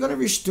because how are you going to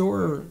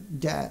restore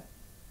that?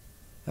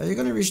 How are you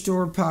going to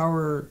restore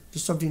power to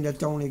something that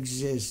don't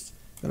exist?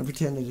 Going to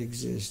pretend it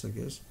exists, I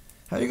guess.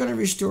 How are you going to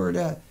restore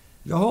that?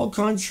 The whole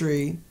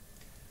country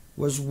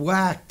was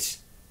whacked.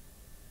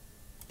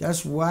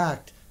 That's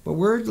whacked. But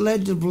we're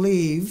led to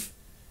believe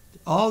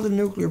all the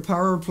nuclear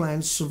power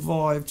plants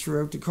survived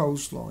throughout the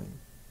coastline.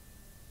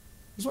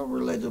 That's what we're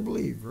led to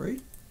believe, right?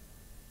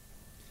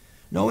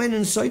 No end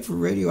in sight for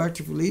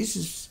radioactive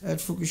releases at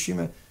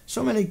Fukushima.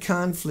 So many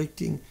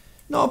conflicting.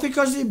 No,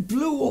 because it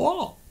blew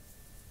up.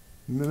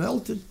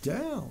 Melted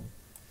down.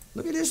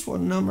 Look at this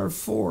one, number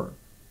 4.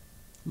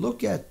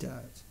 Look at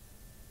that.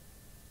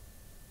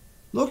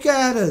 Look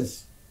at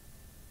it.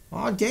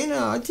 Oh,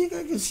 Dana, I think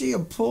I can see a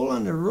pull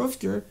on the roof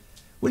there.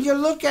 Will you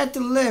look at the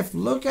left?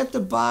 Look at the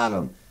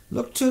bottom.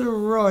 Look to the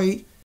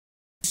right.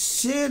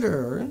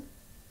 Consider,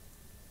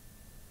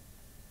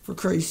 for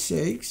Christ's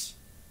sakes,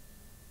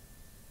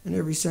 in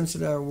every sense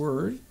of that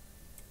word,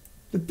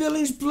 the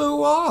buildings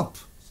blew up.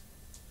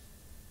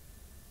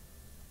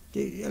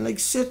 And like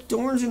Seth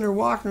Dorns and they're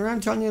walking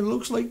around telling you it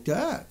looks like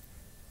that.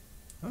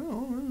 I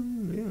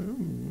don't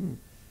know.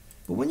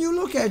 But when you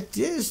look at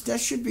this, that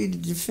should be the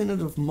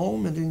definitive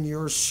moment in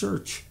your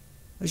search.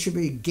 That should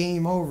be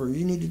game over.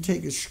 You need to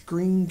take a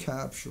screen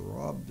capture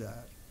of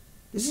that.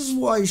 This is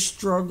why I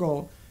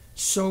struggle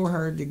so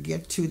hard to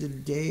get to the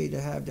day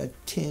to have that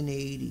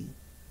 1080.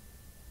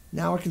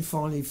 Now I can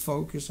finally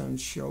focus on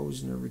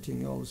shows and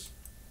everything else.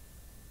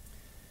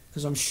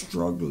 Because I'm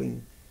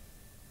struggling.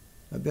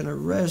 I've been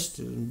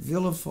arrested and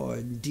vilified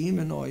and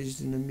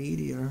demonized in the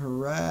media and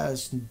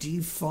harassed and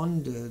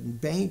defunded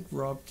and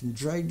bankrupt and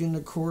dragged into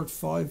court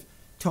 5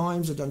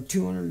 times. I've done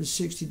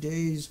 260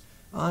 days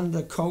on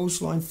the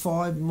coastline,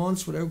 5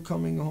 months without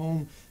coming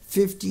home,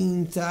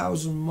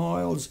 15,000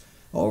 miles,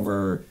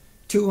 over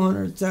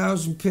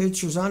 200,000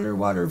 pictures,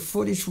 underwater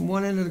footage from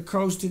one end of the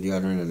coast to the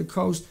other end of the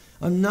coast.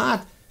 I'm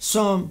not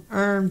some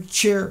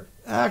armchair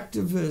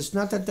activist.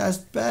 Not that that's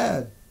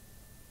bad.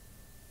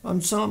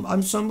 I'm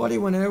somebody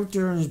who went out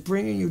there and is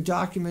bringing you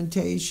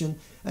documentation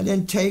and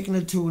then taking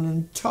it to an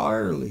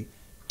entirely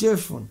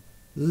different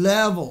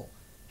level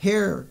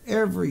here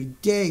every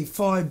day,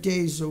 5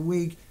 days a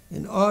week,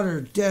 in utter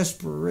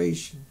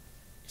desperation,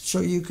 so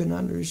you can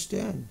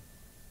understand,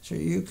 so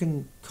you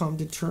can come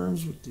to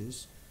terms with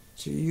this,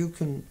 so you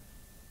can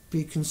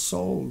be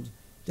consoled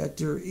that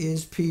there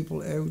is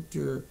people out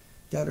there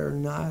that are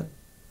not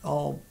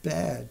all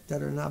bad,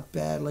 that are not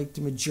bad like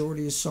the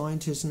majority of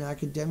scientists and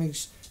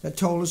academics that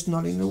told us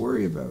nothing to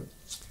worry about.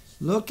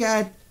 Look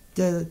at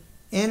the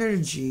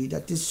energy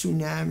that this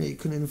tsunami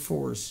can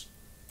enforce.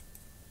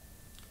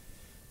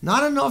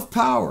 Not enough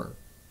power.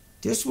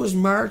 This was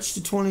March the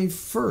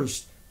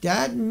 21st.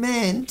 That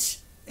meant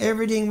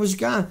everything was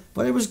gone.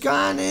 But it was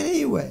gone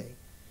anyway.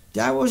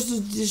 That was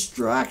the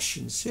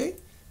distraction, see?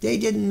 They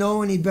didn't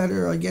know any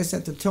better, I guess,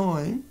 at the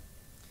time.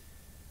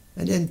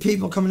 And then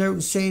people coming out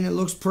and saying it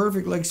looks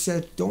perfect like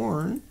Seth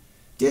Dorn.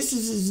 This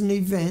is an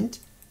event.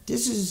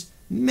 This is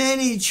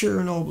many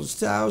Chernobyls,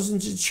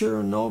 thousands of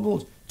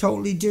Chernobyls,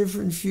 totally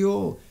different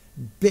fuel,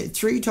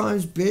 3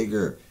 times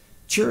bigger.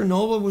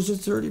 Chernobyl was a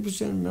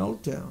 30%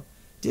 meltdown.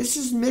 This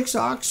is mixed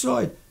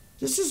oxide,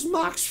 This is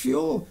max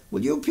fuel.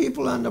 Will you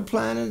people on the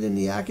planet and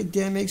the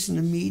academics and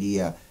the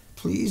media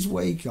please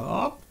wake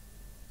up?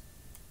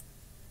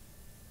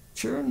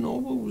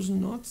 Chernobyl was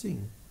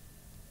nothing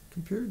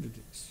compared to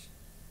this.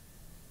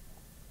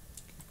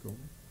 Keep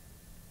going.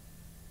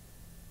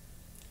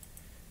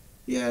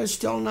 Yeah, there's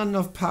still not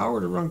enough power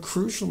to run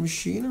crucial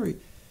machinery.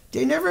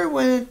 They never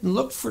went and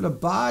looked for the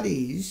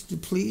bodies, the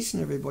police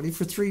and everybody,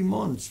 for 3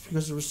 months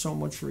because there was so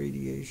much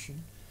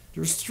radiation.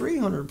 There was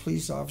 300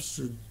 police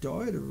officers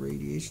died of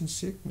radiation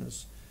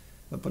sickness.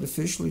 But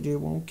officially they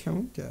won't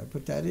count that.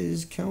 But that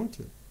is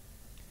counted.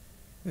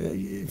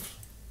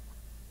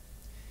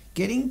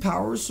 Getting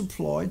power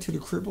supply to the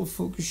crippled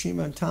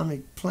Fukushima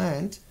atomic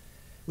plant,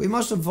 we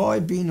must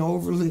avoid being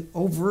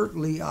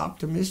overtly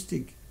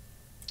optimistic.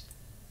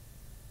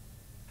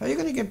 How are you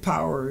going to get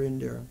power in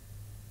there?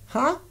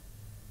 Huh?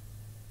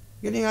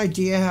 You got any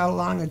idea how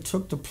long it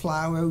took to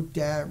plow out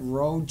that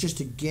road just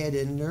to get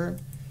in there?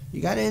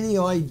 You got any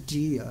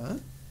idea?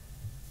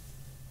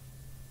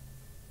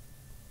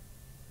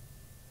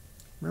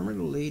 Remember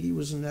the lady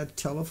was in that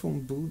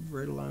telephone booth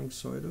right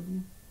alongside of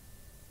him?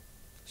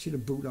 See the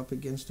boot up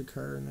against the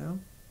car now?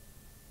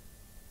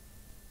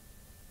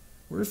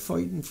 We're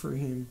fighting for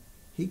him.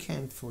 He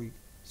can't fight.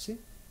 See?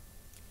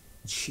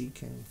 And she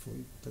can't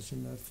fight. That's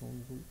in that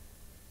phone booth.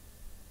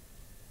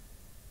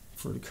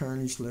 For the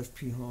carnage left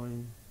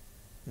behind.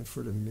 And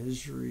for the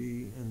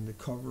misery and the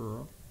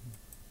cover-up.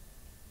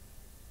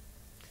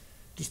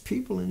 There's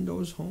people in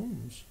those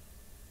homes.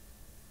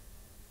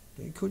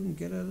 They couldn't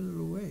get out of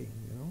the way,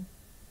 you know?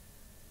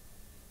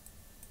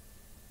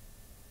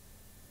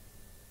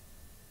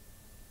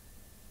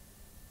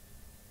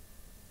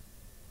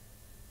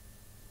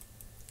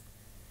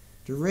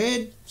 The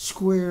red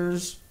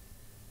squares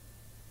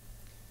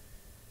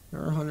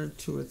are 100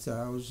 to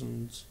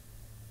 1,000,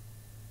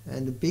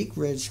 and the big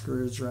red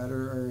squares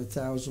rather are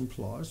 1,000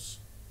 plus.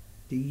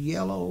 The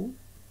yellow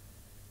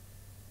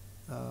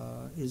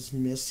is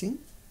missing,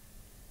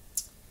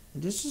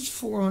 and this is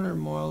 400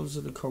 miles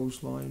of the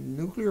coastline.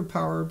 Nuclear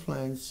power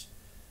plants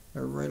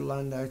are right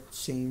along that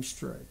same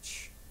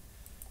stretch.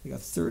 You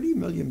got 30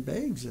 million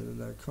bags out of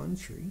that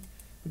country,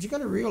 but you got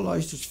to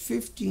realize there's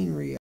 15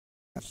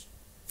 reactors.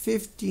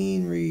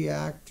 15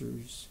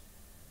 reactors.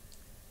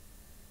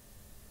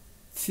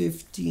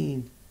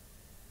 15.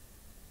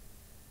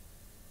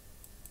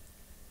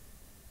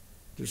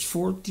 There's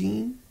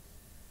 14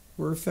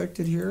 were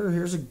affected here.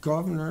 Here's a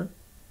governor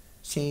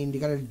saying they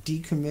got to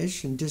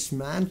decommission,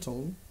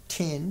 dismantle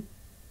 10.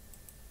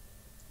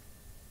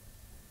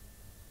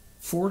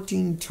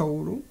 14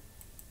 total.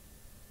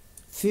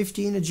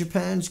 15 of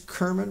Japan's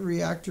current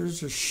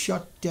reactors are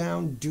shut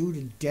down due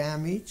to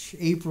damage,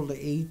 April the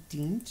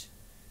 18th.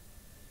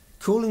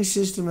 Cooling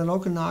system at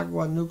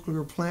Okinawa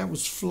nuclear plant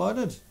was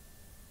flooded.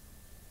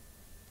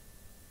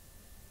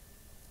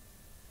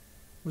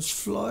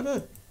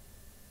 The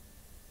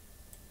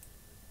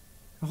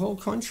whole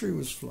country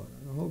was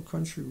flooded. The whole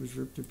country was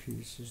ripped to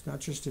pieces, not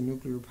just the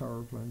nuclear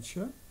power plants,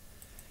 yeah?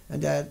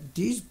 And that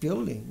these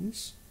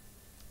buildings,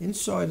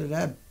 inside of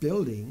that,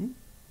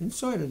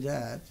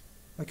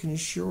 I can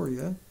assure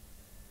you,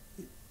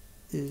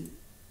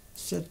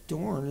 Seth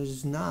Dorn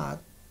is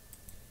not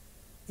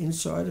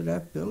inside of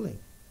that building.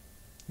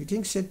 You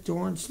think Seth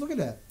Dorn, just look at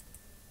that.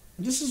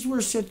 And this is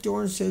where Seth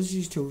Dorn says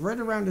he's to, right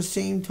around the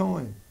same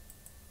time.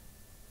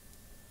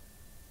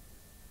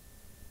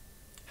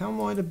 How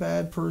am I the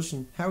bad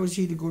person? How is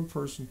he the good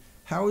person?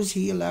 How is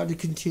he allowed to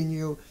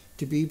continue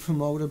to be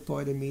promoted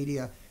by the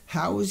media?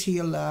 How is he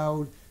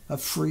allowed a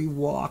free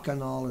walk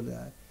on all of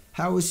that?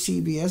 How is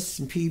CBS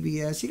and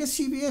PBS? He got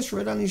CBS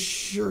right on his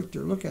shirt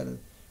there. Look at it.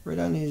 Right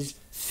on his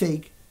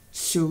fake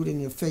suit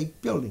in the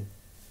fake building.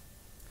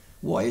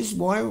 Why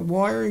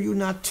are you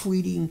not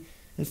tweeting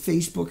and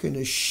Facebooking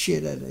the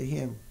shit out of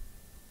him?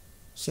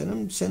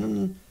 Send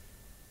him,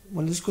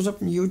 when this goes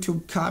up on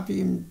YouTube, copy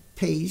and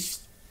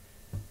paste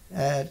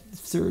at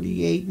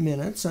 38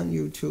 minutes on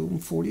YouTube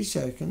and 40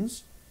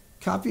 seconds.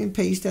 Copy and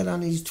paste that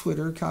on his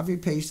Twitter, copy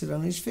and paste it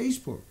on his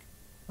Facebook.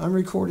 I'm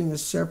recording a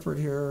separate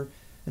here,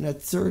 and at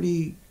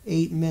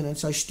 38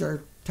 minutes I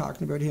start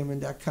talking about him in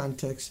that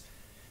context.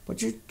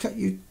 But you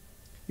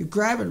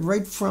grab it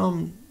right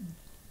from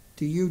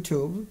the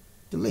YouTube,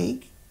 the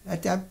link,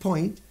 at that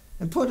point,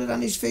 and put it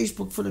on his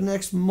Facebook for the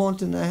next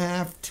month and a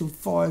half to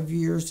 5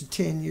 years to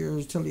 10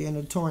 years till the end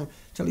of time,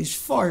 till he's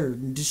fired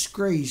and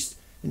disgraced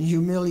and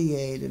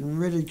humiliated and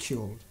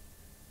ridiculed.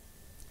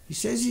 He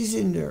says he's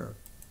in there.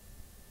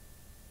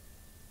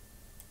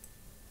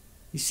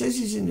 He says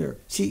he's in there.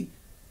 See,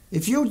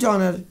 if you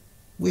done it,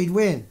 we'd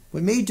win.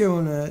 With me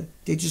doing it,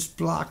 they just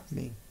blocked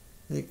me.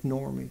 They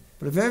ignore me.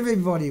 But if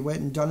everybody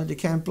went and done it, they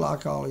can't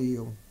block all of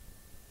you.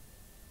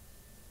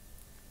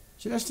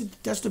 So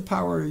that's the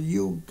power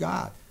you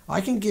got. I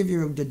can give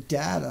you the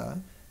data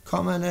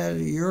coming out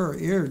of your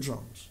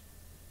eardrums.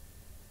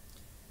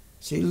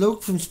 See,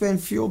 Luke from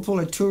spent fuel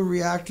pull at 2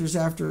 reactors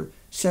after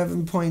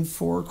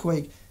 7.4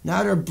 quake.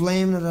 Now they're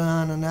blaming it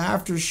on an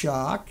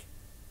aftershock,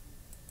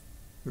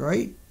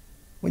 right?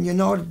 When you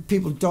know that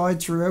people died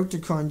throughout the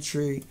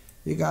country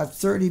You got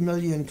 30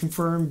 million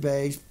confirmed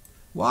bags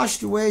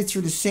washed away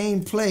through the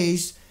same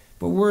place,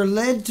 but we're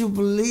led to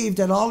believe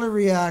that all the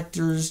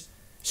reactors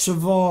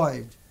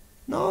survived.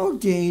 No,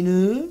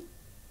 Dana.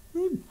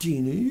 No,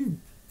 Dana, you're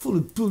full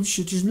of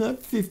bullshit. There's not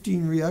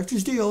 15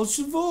 reactors. They all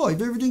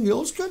survived. Everything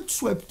else got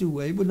swept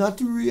away, but not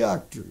the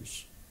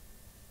reactors.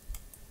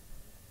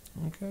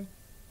 Okay.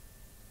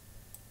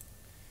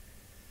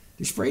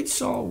 They sprayed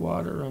salt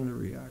water on the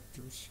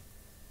reactors.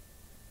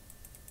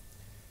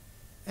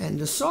 And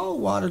the salt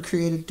water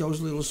created those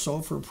little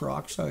sulfur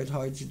peroxide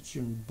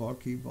hydrogen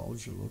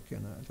buckyballs you're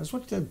looking at. That's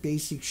what the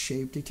basic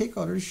shape. They take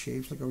other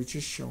shapes like I was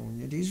just showing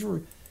you. These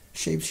were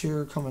shapes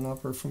here coming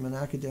up are from an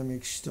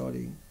academic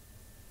study.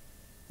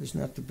 It's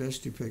not the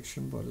best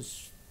depiction, but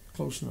it's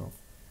close enough.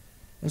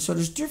 And so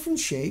there's different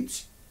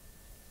shapes.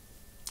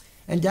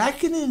 And that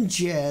can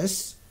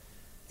ingest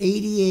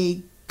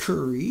 88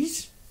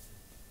 curries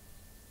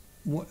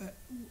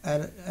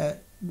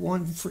at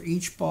one for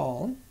each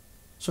ball.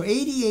 So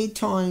 88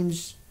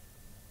 times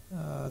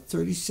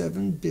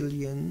 37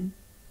 billion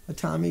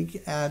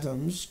atomic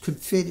atoms could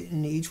fit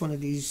in each one of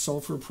these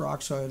sulfur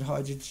peroxide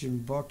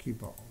hydrogen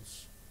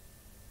buckyballs.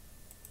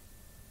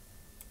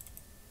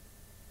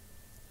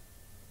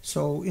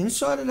 So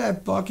inside of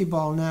that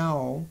buckyball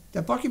now,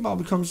 that buckyball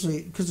becomes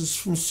a, because it's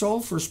from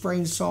sulfur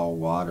spraying salt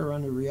water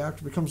on the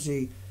reactor, becomes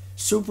a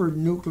super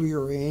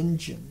nuclear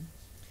engine.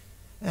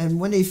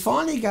 And when they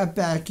finally got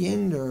back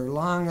in there,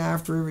 long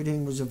after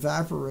everything was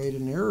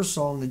evaporated in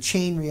aerosol and the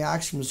chain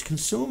reaction was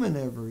consuming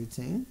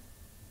everything,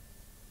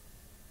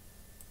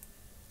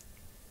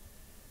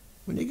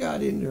 when they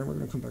got in there, we're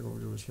going to come back over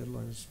to those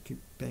headlines, keep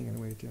banging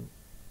away at them.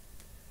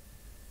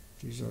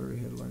 These other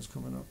headlines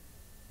coming up.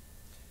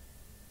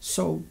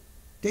 So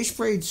they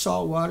sprayed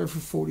salt water for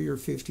 40 or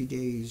 50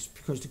 days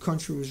because the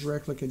country was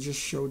wrecked, like I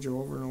just showed you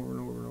over and over and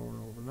over and over and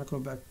over. I'm not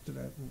going back to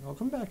that. I'll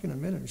come back in a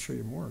minute and show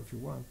you more if you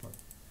want. But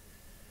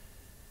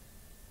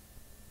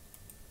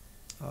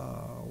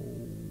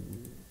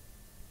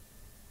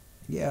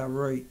yeah,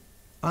 right.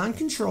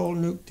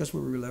 Uncontrolled that's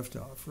where we left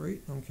off, right?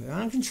 Okay.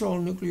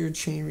 Uncontrolled nuclear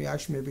chain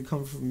reaction may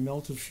become from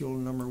melted fuel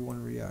number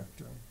 1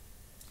 reactor.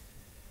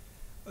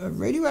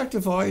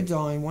 Radioactive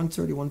iodine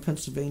 131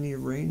 Pennsylvania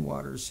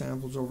rainwater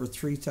samples over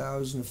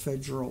 3,000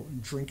 federal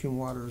drinking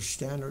water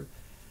standard.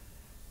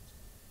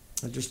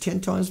 There's 10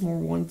 times more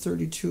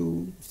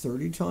 132,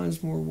 30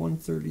 times more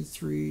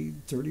 133,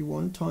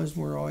 31 times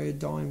more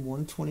iodine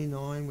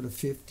 129 with a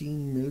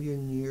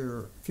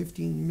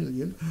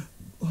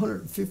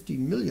 150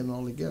 million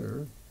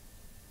altogether.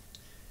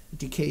 It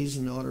decays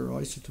in other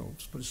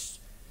isotopes, but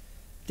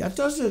that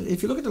does it.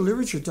 If you look at the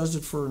literature, it does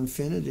it for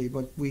infinity,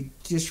 but we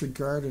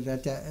disregard it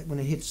at that when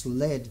it hits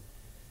lead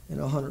in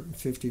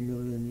 150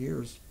 million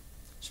years.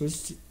 So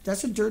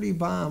that's a dirty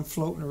bomb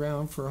floating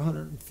around for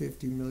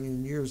 150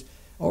 million years.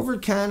 Over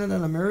Canada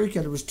and America,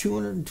 there was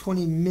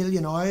 220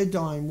 million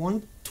iodine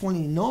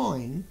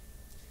 129,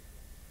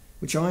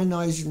 which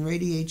ionizes and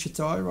radiates your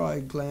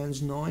thyroid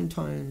glands 9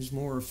 times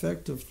more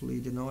effectively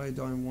than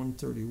iodine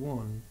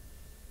 131.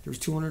 There's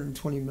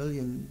 220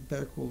 million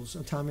becquerels,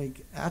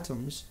 atomic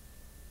atoms,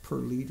 per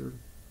liter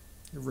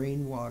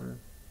rainwater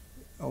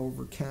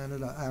over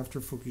Canada after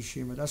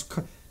Fukushima.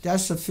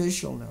 That's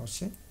official now,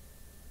 see?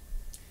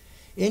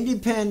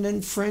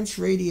 Independent French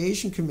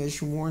Radiation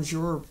Commission warns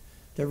Europe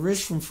that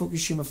risk from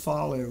Fukushima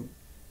fallout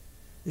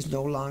is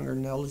no longer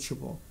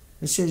negligible.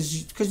 It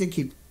says, because they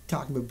keep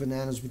talking about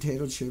bananas,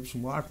 potato chips,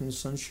 and walking in the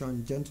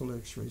sunshine, dental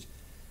x-rays,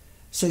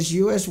 says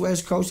U.S.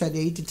 West Coast had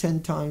 8 to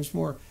 10 times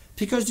more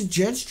because the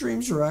jet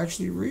streams are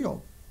actually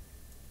real.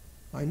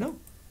 I know.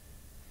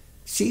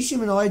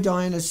 Cesium and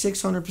iodine at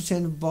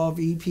 600% above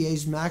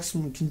EPA's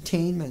maximum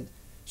containment.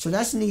 So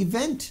that's an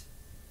event.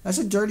 That's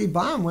a dirty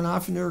bomb went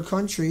off in their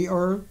country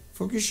or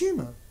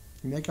Fukushima.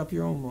 You make up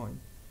your own mind.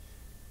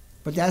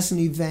 But that's an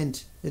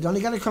event. It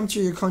only got to come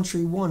to your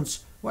country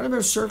once. What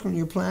about circling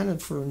your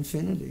planet for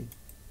infinity?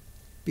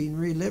 Being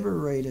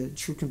reliberated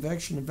through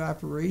convection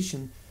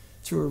evaporation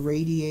through a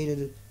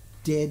radiated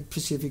dead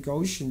Pacific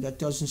Ocean that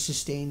doesn't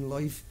sustain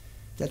life,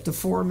 that the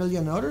 4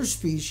 million other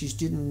species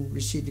didn't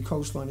receive the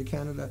coastline of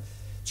Canada.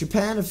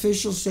 Japan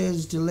official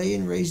says delay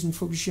in raising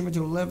Fukushima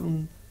to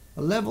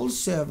a level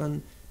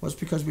 7 was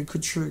because we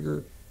could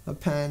trigger a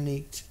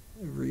panicked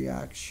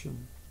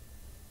reaction.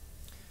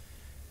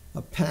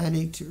 A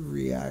panicked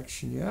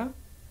reaction, yeah?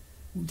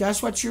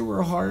 That's what you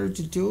were hired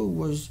to do,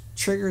 was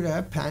trigger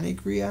that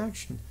panic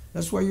reaction.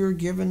 That's why you were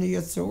given the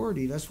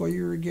authority. That's why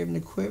you were given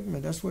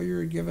equipment. That's why you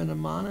were given the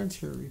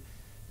monetary,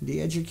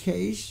 the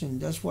education.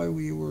 That's why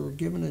we were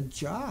given a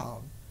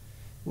job,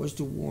 was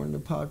to warn the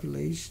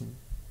population.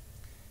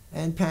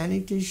 And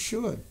panic they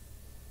should.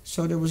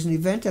 So there was an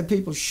event that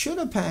people should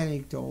have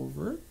panicked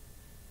over,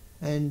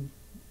 and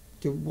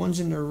the ones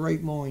in their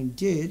right mind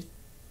did.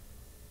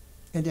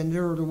 And then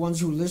there were the ones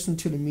who listened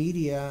to the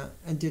media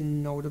and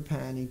didn't know to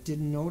panic,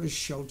 didn't know to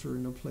shelter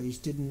in a place,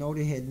 didn't know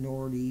to head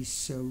north,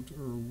 east, south,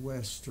 or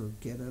west, or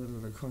get out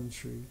of the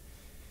country,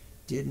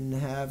 didn't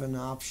have an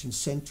option,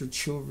 sent their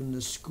children to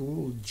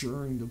school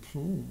during the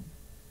plume.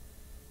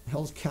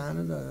 Health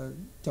Canada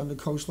done the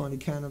coastline of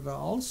Canada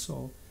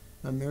also.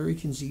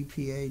 Americans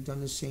EPA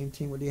done the same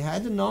thing where they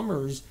had the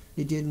numbers,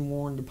 they didn't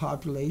warn the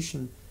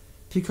population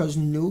because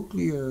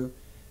nuclear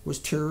was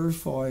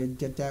terrified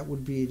that that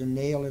would be the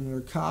nail in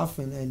their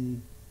coffin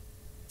and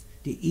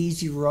the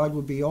easy ride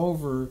would be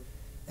over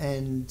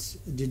and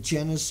the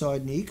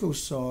genocide and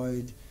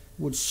ecocide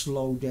would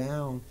slow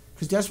down.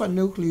 Because that's what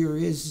nuclear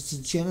is. It's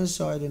a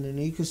genocide and an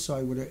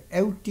ecocide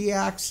without the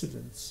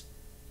accidents.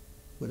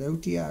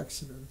 Without the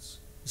accidents.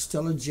 It's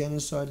still a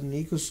genocide and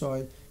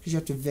ecocide because you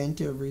have to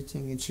vent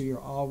everything and so you're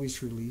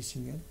always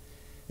releasing it.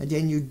 And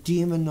then you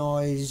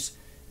demonize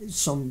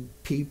some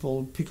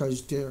people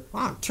because they're,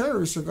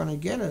 terrorists are going to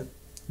get it.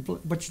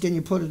 But then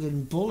you put it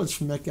in bullets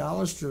from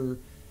McAllister,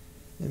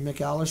 in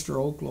McAllister,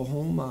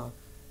 Oklahoma,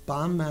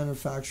 bomb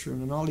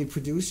manufacturing, and all he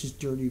produces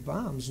dirty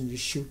bombs and you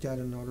shoot that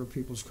in other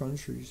people's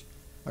countries.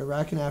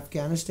 Iraq and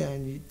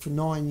Afghanistan, for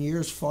 9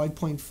 years,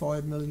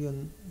 5.5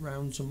 million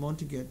rounds a month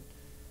to get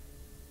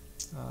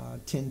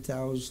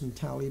 10,000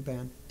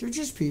 Taliban. They're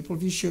just people.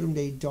 If you shoot them,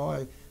 they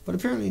die. But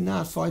apparently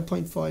not.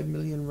 5.5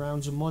 million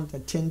rounds a month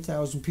at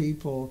 10,000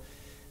 people.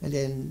 And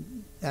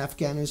then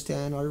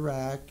Afghanistan,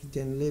 Iraq,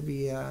 then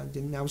Libya,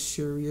 then now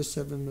Syria,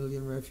 7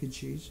 million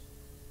refugees.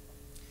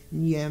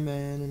 In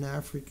Yemen and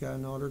Africa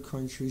and other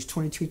countries,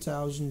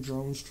 22,000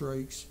 drone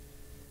strikes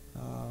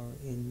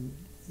in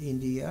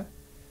India.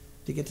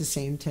 They get the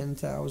same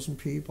 10,000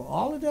 people.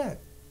 All of that.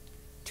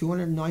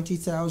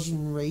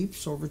 290,000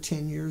 rapes over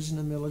 10 years in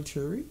the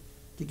military.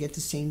 They get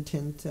the same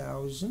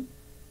 10,000.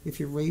 If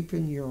you're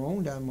raping your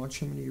own that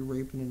much, how many are you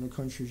raping in the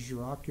countries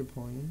you're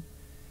occupying?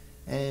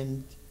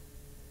 And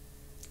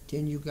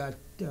then you got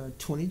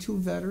 22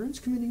 veterans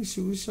committing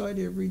suicide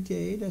every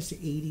day. That's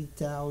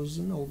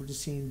 80,000 over the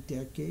same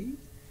decade.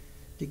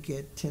 They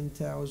get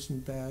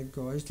 10,000 bad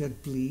guys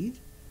that bleed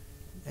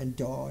and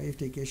die if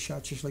they get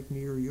shot, just like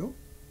me or you,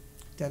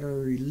 that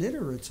are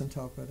illiterates on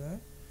top of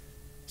that.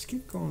 Let's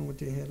keep going with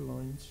the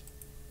headlines.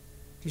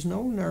 There's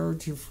no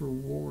narrative for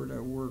war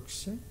that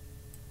works.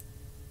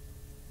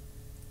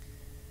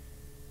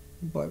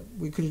 But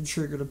we could have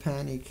triggered a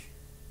panic.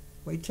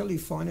 Wait till you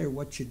find out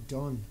what you've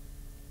done.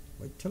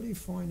 Wait till you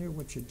find out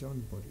what you've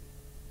done, buddy.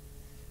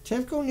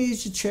 TEPCO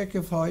needs to check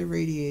if high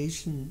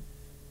radiation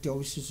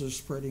doses are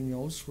spreading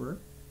elsewhere.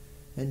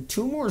 And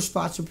 2 more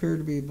spots appear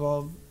to be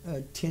above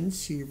 10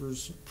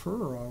 sieverts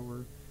per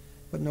hour,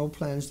 but no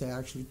plans to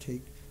actually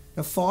take.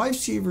 Now 5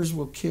 sieverts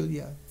will kill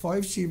you.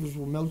 5 sieverts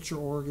will melt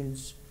your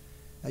organs.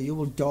 You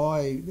will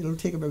die. It'll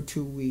take about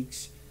 2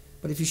 weeks.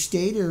 But if you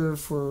stay there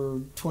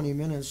for 20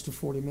 minutes to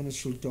 40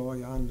 minutes, you'll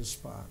die on the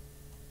spot.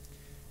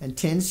 And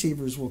 10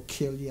 sieverts will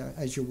kill you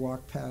as you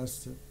walk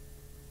past it.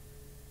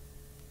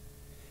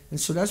 And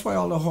so that's why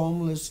all the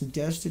homeless and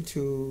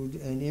destitute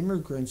and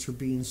immigrants are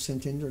being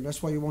sent in there.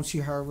 That's why you won't see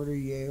Harvard or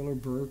Yale or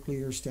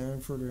Berkeley or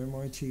Stanford or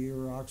MIT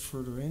or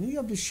Oxford or any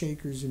of the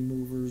shakers and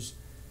movers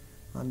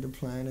on the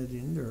planet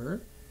in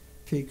there,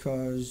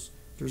 because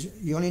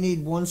you only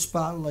need 1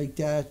 spot like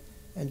that,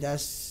 and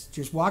that's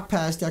just walk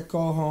past that,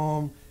 go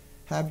home,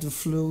 have the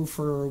flu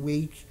for a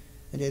week,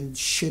 and then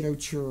shit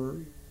out your,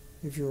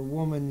 if you're a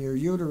woman, your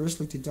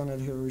uterus, like they done at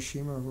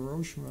Hiroshima or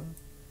Hiroshima.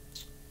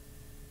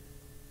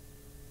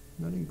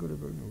 Nothing good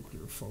about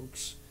nuclear,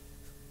 folks.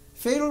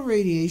 Fatal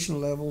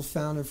radiation level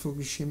found at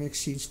Fukushima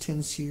exceeds 10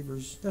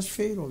 sieverts. That's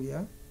fatal,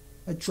 yeah?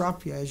 It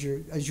drop you as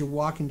you're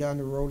walking down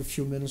the road a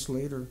few minutes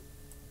later.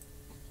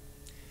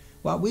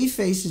 What we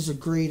face is a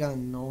great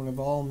unknown of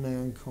all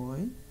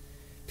mankind,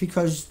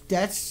 because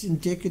that's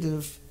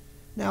indicative.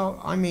 Now,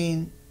 I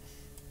mean,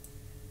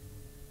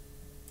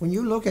 when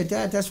you look at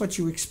that, that's what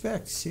you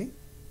expect, see?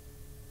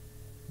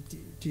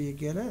 Do you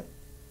get it?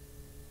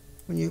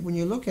 When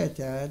you look at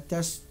that,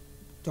 that's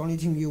the only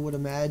thing you would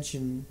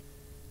imagine.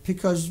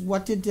 Because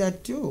what did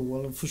that do?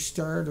 Well, for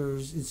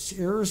starters, it's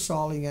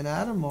aerosoling and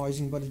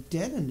atomizing, but it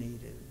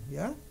detonated,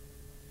 yeah?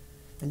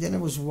 And then it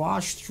was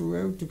washed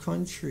throughout the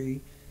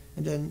country.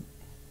 And then,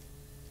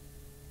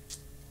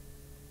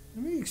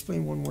 let me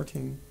explain one more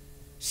thing.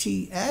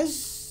 See,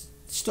 as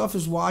stuff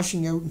is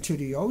washing out into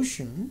the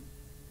ocean,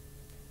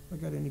 I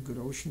got any good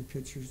ocean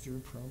pictures there?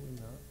 Probably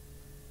not.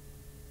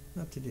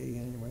 Not today,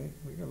 anyway.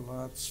 We got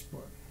lots,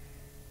 but...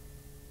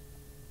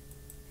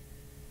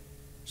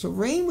 So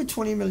rain with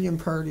 20 million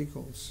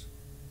particles.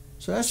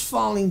 So that's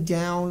falling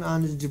down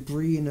on the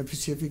debris in the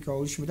Pacific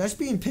Ocean, but that's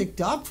being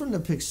picked up from the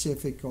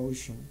Pacific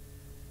Ocean.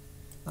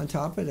 On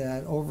top of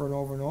that, over and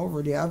over and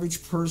over, the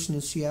average person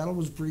in Seattle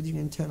was breathing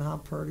in 10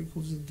 hot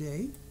particles a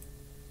day.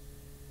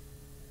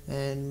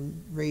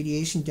 And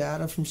radiation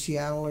data from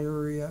Seattle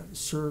area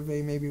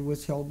survey may be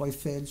withheld by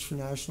feds for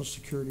national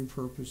security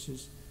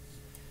purposes.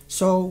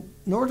 So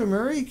North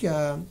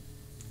America,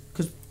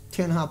 because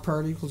 10 hot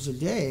particles a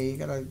day,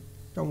 you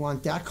don't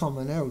want that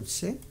coming out,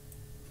 see?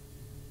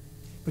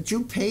 But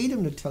you paid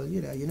them to tell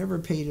you that. You never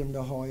paid them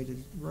to hide it,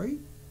 right?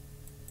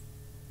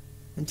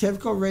 And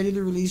TEPCO ready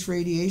to release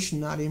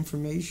radiation, not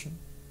information.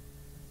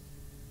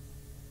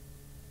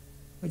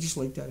 I just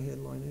like that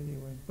headline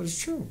anyway. But it's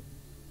true.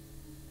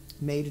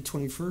 May the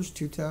 21st,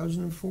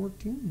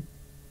 2014.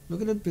 Look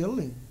at the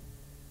building.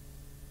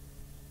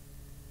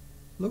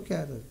 Look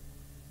at it.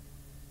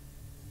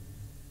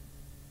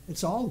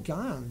 It's all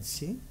gone,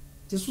 see?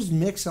 This was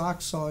mixed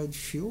oxide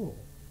fuel.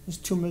 It's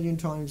 2 million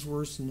times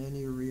worse than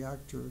any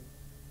reactor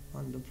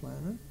on the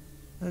planet.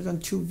 And I've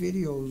done 2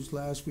 videos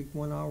last week,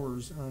 1 hour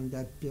on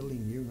that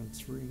building, Unit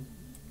 3.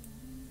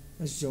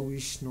 That's Zoe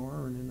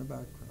snoring in the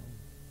background.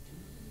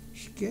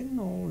 She's getting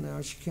old now.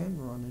 She can't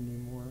run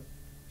anymore.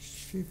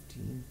 She's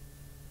 15.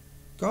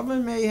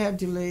 Government may have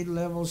delayed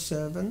level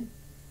 7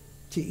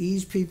 to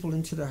ease people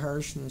into the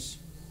harshness.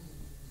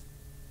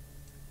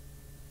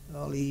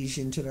 I'll ease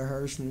you into the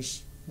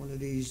harshness one of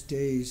these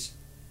days.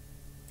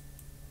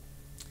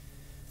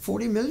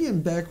 40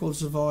 million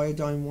becquerels of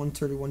iodine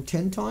 131,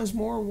 10 times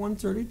more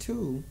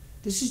 132.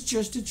 This is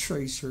just a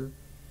tracer.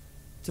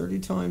 30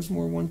 times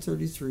more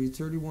 133,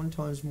 31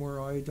 times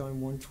more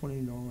iodine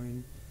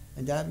 129.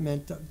 And that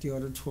meant that the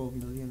other 12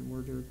 million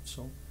were there.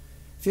 So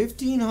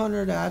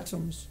 1,500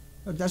 atoms.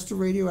 That's the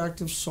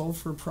radioactive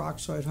sulfur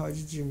peroxide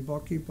hydrogen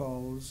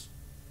buckyballs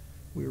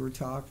we were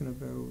talking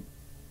about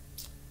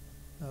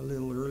a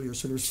little earlier.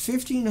 So there's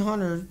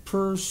 1,500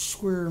 per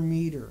square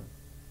meter,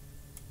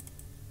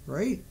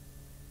 right?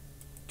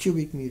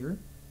 Cubic meter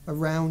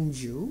around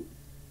you.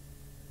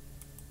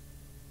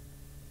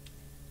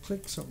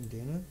 Click something,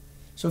 Dana.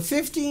 So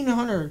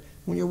 1,500.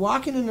 When you're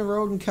walking in the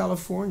road in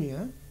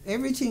California,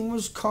 everything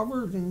was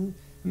covered in.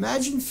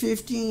 Imagine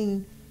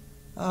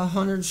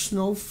 1,500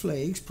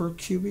 snowflakes per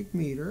cubic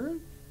meter,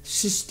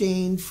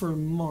 sustained for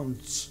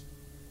months.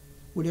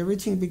 Would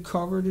everything be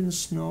covered in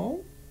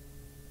snow?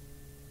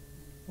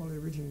 Well,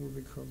 everything would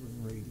be covered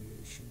in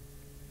radiation,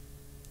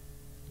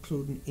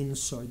 including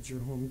inside your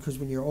home, because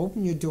when you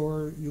open your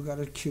door, you got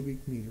a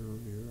cubic meter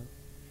of air.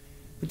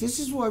 But this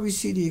is why we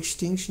see the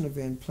extinction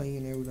event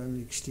playing out on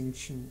the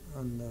extinction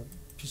on the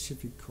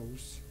Pacific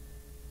coast.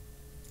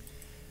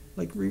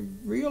 Like,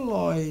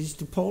 realize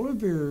the polar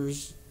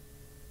bears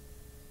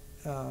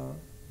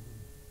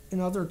in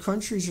other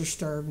countries are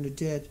starving to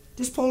death.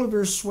 This polar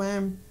bear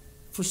swam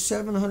for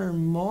 700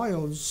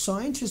 miles.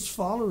 Scientists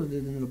followed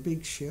it in a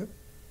big ship,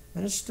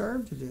 and it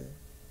starved to death.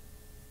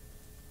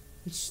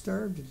 It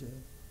starved to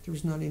death. There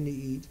was nothing to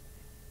eat.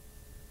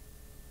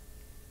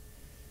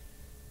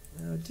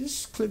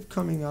 This clip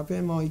coming up,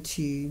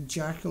 MIT,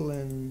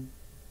 Jacqueline,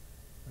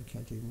 I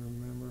can't even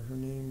remember her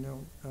name now,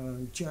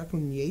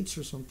 Jacqueline Yates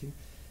or something.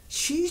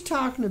 She's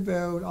talking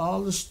about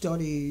all the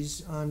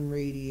studies on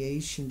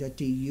radiation that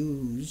they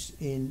use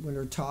in when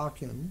they're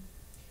talking.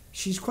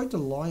 She's quite the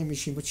lying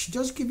machine, but she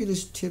does give you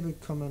this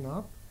tidbit coming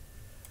up.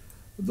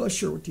 I'm not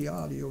sure what the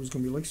audio is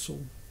going to be like, so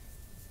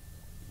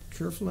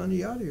careful on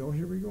the audio.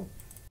 Here we go.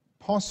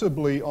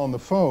 Possibly on the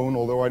phone,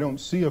 although I don't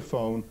see a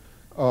phone,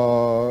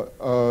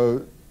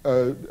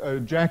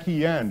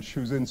 Jackie Yanch,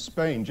 who's in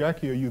Spain.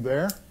 Jackie, are you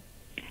there?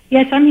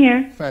 Yes, I'm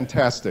here.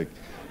 Fantastic.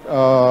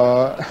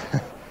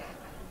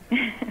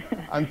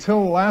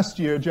 Until last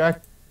year,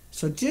 Jack.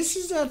 So this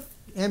is at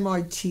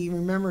MIT.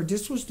 Remember,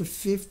 this was the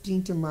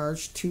 15th of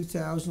March,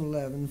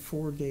 2011,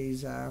 4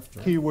 days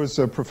after. He was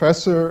a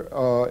professor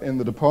in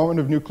the Department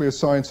of Nuclear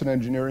Science and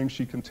Engineering.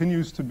 She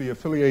continues to be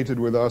affiliated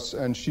with us,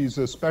 and she's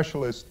a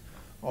specialist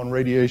on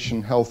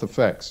radiation health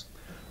effects.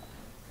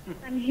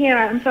 I'm here.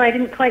 I'm sorry, I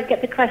didn't quite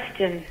get the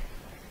question.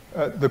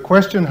 The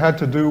question had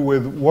to do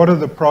with what are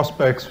the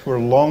prospects for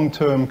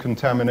long-term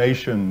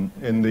contamination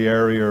in the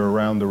area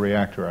around the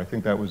reactor. I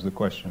think that was the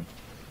question.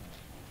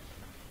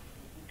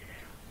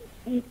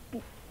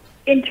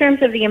 In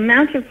terms of the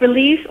amount of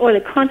release or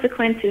the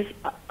consequences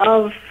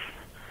of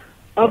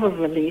a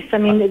release? I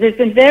mean, there's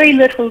been very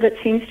little that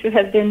seems to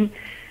have been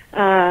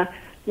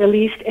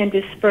released and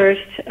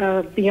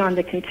dispersed beyond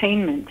the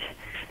containment.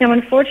 Now,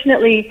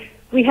 unfortunately,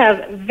 we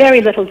have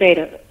very little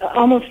data,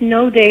 almost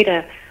no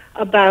data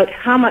about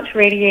how much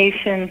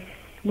radiation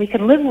we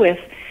can live with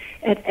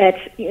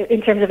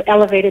in terms of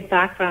elevated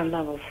background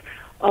levels.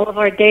 All of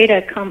our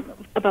data come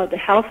about the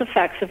health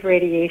effects of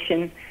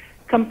radiation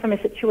come from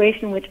a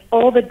situation in which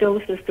all the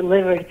doses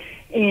delivered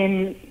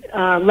in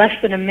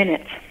less than a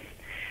minute.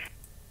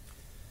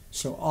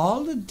 So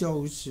all the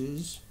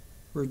doses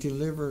were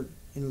delivered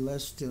in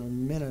less than a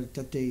minute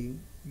that they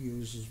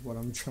use is what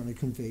I'm trying to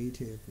convey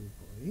to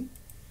everybody.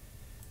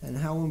 And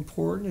how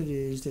important it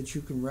is that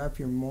you can wrap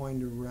your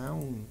mind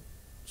around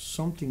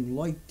something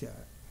like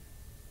that.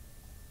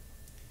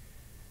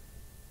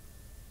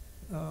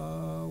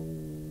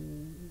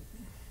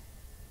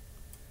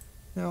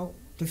 Now,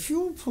 the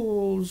fuel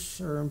pools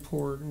are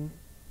important.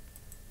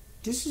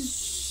 This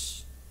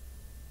is,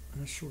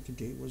 I'm not sure what the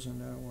date was on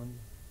that one.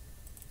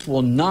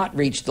 Will not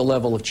reach the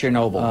level of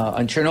Chernobyl.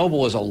 And Chernobyl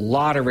was a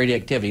lot of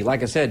radioactivity.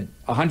 Like I said,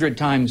 100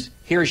 times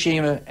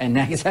Hiroshima and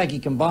Nagasaki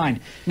combined.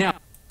 Now,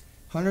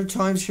 100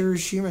 times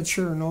Hiroshima,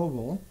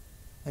 Chernobyl,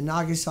 and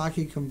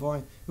Nagasaki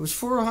combined. It was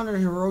 400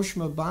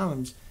 Hiroshima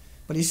bombs,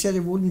 but he said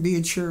it wouldn't be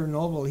a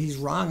Chernobyl. He's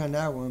wrong on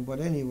that one, but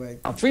anyway.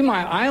 3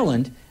 Mile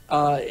Island...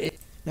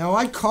 now,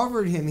 I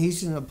covered him.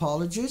 He's an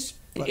apologist.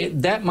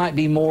 That might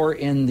be more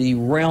in the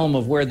realm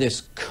of where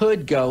this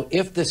could go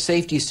if the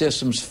safety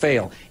systems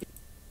fail.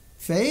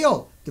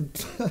 Fail?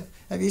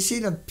 Have you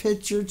seen a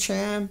picture,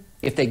 Cham?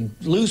 If they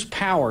lose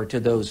power to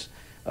those,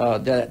 to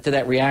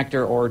that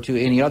reactor or to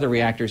any other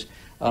reactors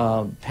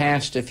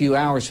past a few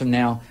hours from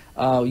now,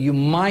 you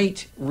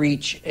might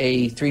reach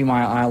a 3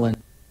 Mile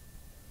Island.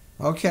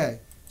 Okay,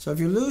 so if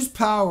you lose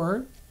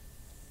power,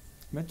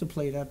 I meant to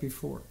play that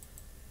before,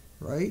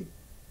 right?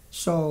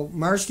 So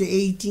March the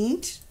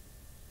 18th,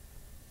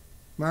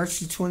 March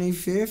the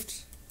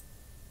 25th,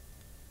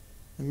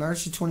 and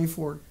March the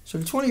 24th. So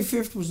the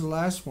 25th was the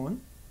last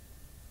one.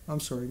 I'm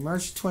sorry,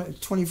 March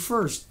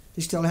 21st,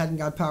 they still hadn't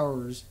got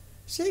powers.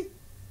 See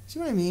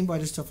what I mean by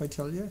the stuff I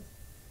tell you?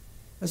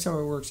 That's how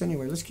it works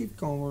anyway. Let's keep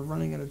going, we're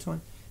running out of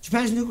time.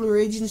 Japan's nuclear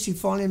agency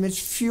finally admits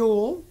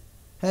fuel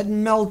had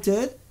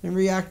melted in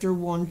reactor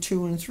 1,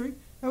 2, and 3.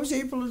 That was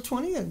April the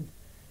 20th.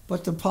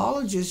 But the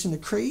apologists and the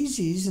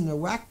crazies and the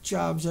whack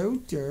jobs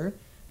out there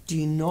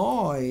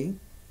deny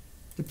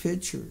the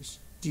pictures.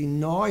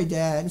 Deny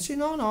that and say,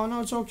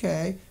 no, it's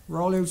okay.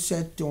 Roll out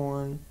set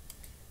Dorn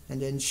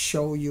and then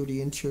show you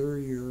the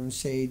interior and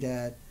say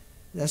that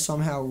that's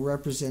somehow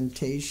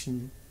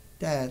representation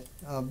that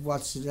of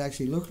what's it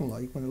actually looking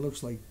like when it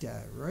looks like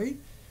that, right?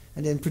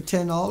 And then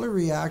pretend all the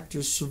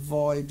reactors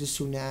survived the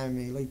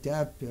tsunami, like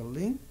that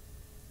building.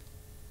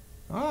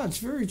 It's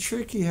very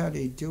tricky how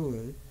they do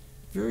it.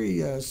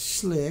 Very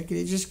slick.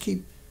 They just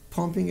keep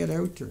pumping it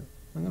out there.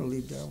 I'm going to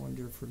leave that one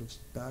there for the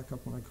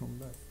backup when I come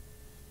back.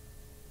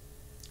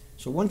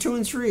 So 1, 2,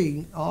 and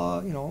 3,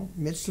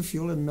 amidst the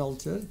fuel had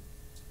melted.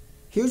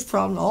 Huge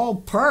problem. All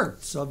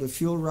parts of the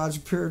fuel rods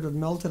appear to have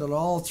melted at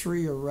all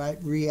 3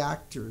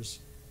 reactors.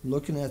 I'm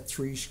looking at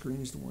 3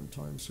 screens at one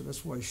time, so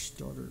that's why I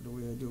stutter the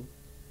way I do.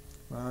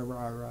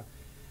 Rah.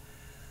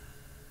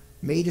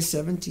 May the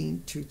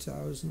 17th,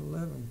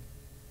 2011.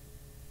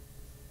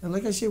 And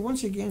like I say,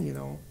 once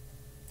again,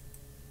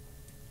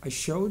 I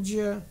showed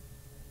you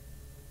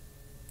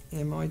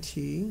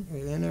MIT,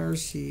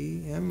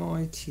 NRC,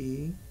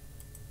 MIT,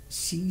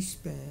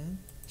 C-SPAN,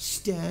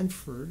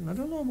 Stanford, and I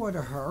don't know why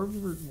the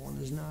Harvard one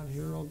is not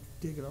here. I'll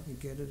dig it up and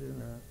get it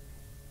in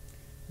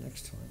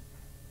next time.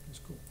 That's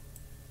cool.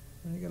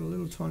 And I got a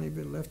little tiny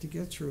bit left to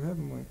get through,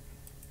 haven't we?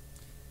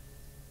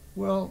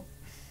 Well,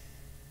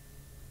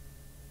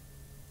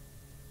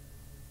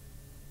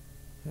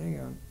 hang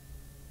on.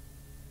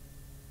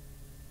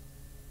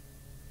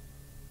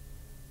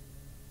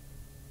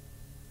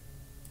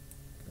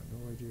 Got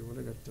no idea what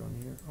I got done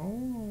here.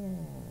 Oh.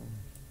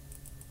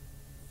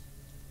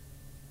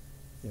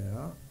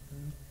 Yeah.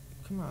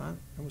 Come on.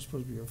 That was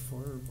supposed to be a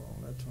fireball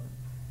that time.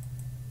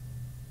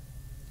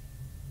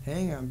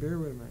 Hang on, bear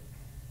with me.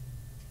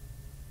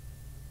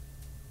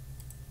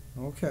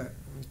 Okay,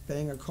 let's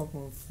bang a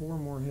couple of 4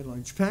 more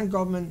headlines. Japan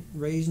government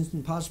raisins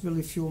and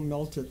possibility fuel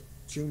melted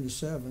June the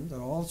 7th at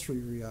all 3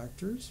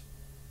 reactors.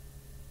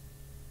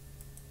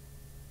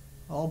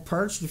 All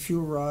parts of the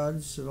fuel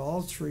rods at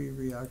all 3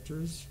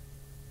 reactors.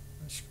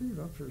 I screwed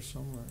up here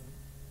somewhere.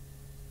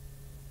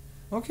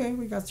 Okay,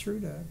 we got through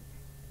that.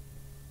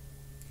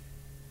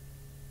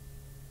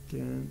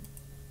 Then,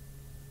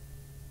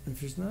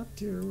 if it's not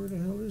there, where the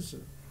hell is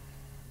it?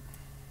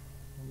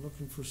 I'm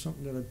looking for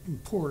something that I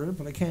imported,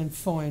 but I can't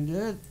find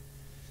it.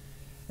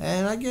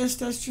 And I guess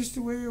that's just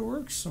the way it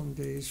works some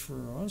days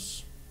for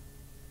us.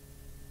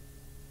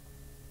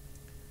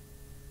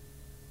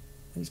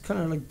 It's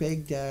kind of like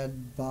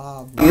Baghdad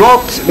Bob.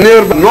 Not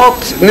near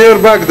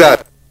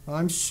Baghdad.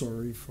 I'm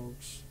sorry,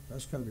 folks.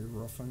 That's got to be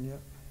rough on you.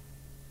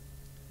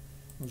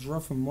 It was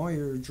rough on my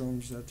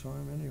eardrums that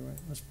time anyway.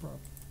 That's problem.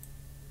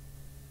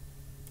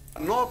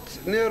 Not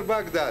near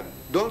Baghdad.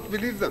 Don't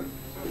believe them.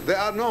 They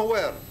are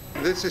nowhere.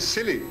 This is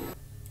silly.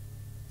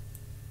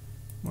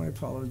 My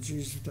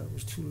apologies if that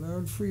was too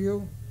loud for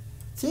you.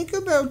 Think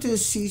about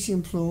this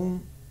cesium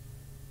plume.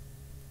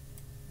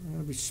 I'm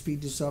going to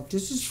speed this up.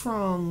 This is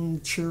from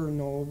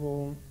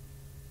Chernobyl.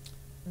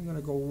 I'm going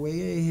to go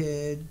way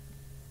ahead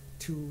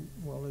to,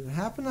 well, it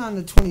happened on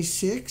the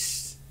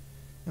 26th,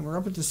 and we're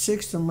up at the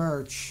 6th of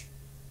March.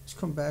 Let's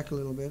come back a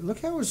little bit.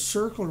 Look how it's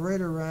circled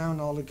right around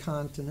all the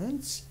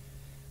continents.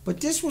 But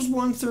this was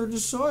 1/3 the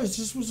size.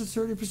 This was a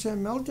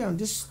 30% meltdown.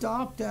 This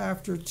stopped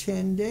after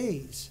 10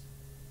 days.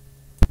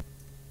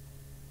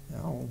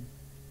 Now,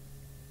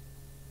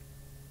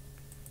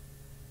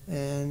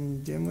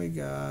 and then we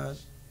got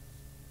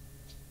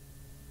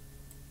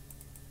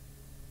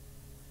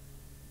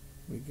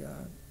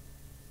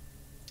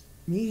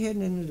me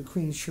heading into the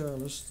Queen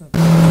Charlotte.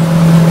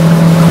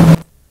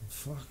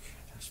 Fuck,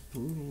 that's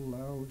brutal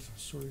loud.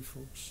 Sorry,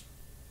 folks.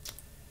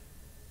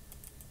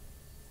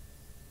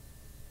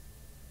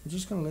 I'm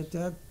just going to let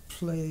that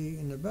play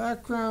in the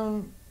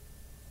background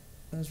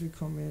as we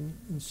come in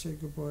and say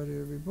goodbye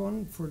to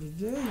everyone for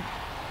today.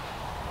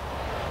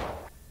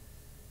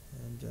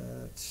 And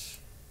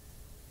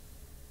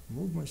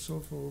move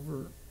myself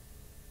over.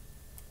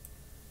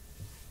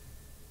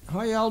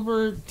 Hi,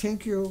 Albert.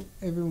 Thank you,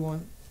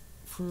 everyone,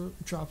 for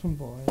dropping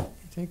by.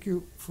 Thank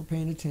you for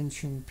paying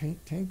attention.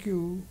 Thank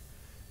you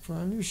for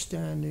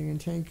understanding,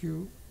 and thank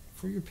you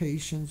for your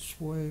patience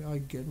while I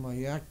get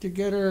my act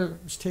together.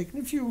 It's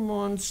taken a few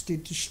months. They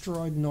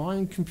destroyed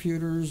 9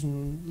 computers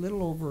in a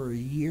little over a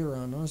year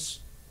on us.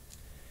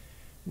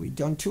 We've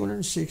done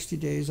 260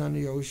 days on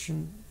the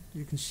ocean.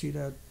 You can see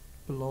that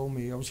below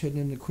me. I was heading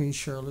into Queen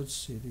Charlotte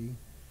City.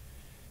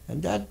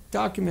 And that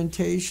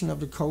documentation of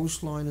the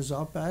coastline is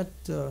up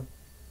at the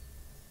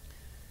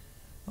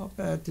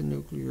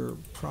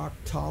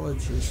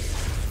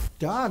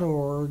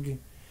nuclearproctologist.org.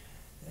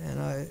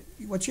 And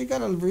what you got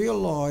to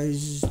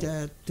realize is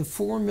that the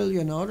 4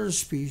 million other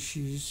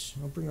species,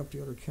 I'll bring up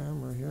the other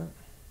camera here,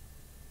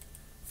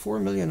 4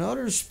 million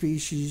other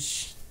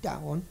species,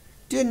 that one,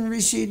 didn't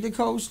recede the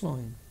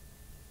coastline.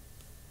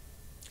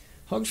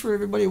 Hugs for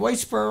everybody. White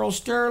sparrow,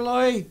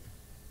 starlight.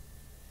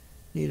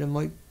 Need a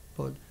mic,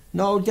 bud.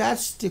 No,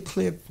 that's the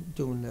clip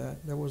doing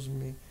that. That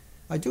wasn't me.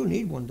 I do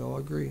need one, though, I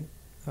agree.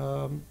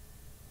 Dalamine,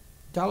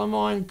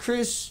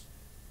 Chris,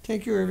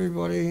 thank you,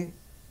 everybody.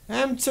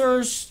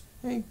 Amthurst,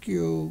 thank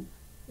you,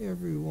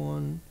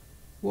 everyone.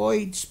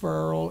 White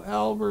Sparrow,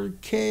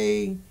 Albert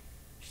K,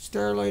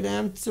 Starlight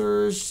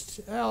Amthurst,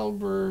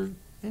 Albert,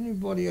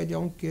 anybody I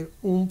don't get,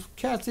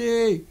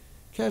 Kathy,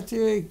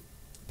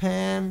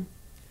 Pam.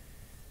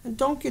 And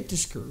don't get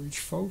discouraged,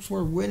 folks.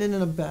 We're winning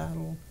in a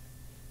battle.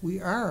 We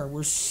are.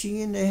 We're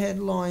seeing the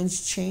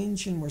headlines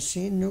changing. We're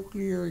seeing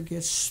nuclear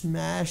get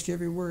smashed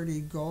everywhere they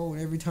go,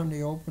 and every time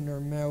they open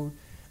their mouth,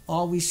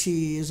 all we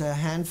see is a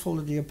handful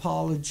of the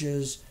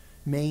apologists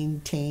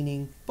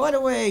maintaining. By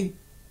the way,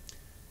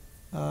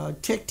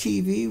 Tech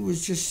TV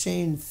was just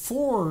saying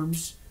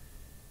Forbes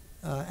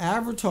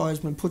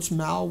advertisement puts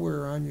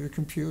malware on your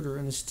computer,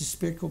 and it's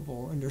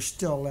despicable, and they're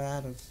still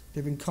at it.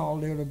 They've been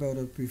called out about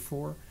it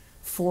before.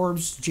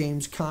 Forbes,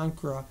 James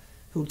Concra,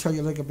 who'll tell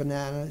you like a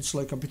banana, it's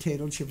like a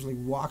potato chip, it's like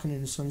walking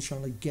in the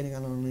sunshine, like getting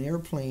on an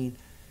airplane,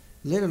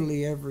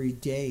 literally every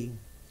day.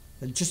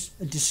 Just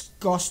a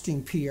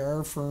disgusting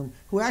PR firm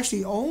who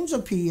actually owns a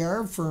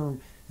PR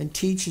firm and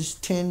teaches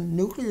 10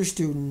 nuclear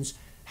students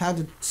how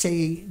to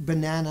say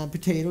banana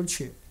potato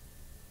chip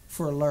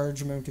for a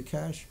large amount of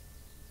cash.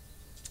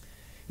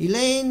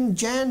 Elaine,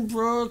 Jan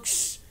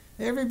Brooks,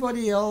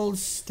 everybody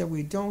else that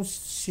we don't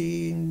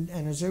see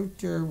and is out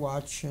there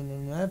watching,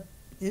 and that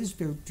is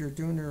out there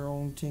doing their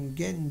own thing,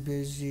 getting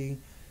busy,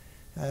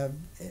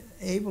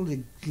 able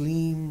to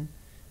glean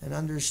and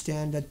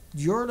understand that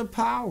you're the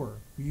power.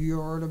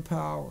 You're the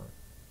power.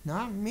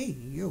 Not me,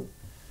 you.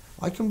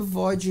 I can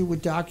provide you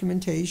with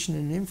documentation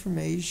and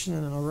information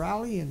and a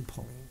rallying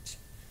point.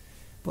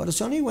 But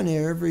it's only when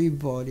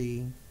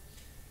everybody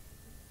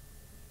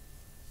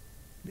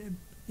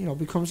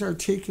becomes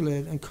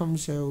articulate and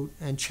comes out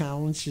and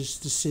challenges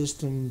the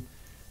system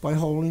by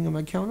holding them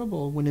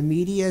accountable. When the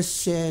media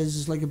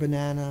says, like a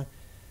banana,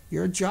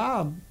 your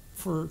job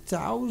for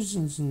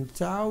thousands and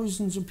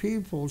thousands of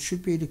people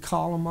should be to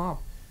call them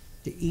up,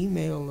 to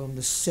email them,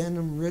 to send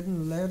them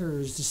written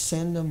letters, to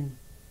send them,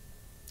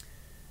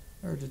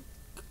 or to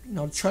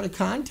try to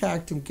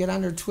contact them, get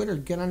on their Twitter,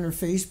 get on their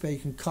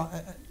Facebook, and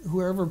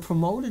whoever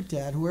promoted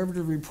that, whoever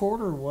the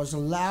reporter was,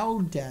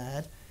 allowed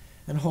that,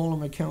 and hold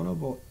them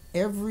accountable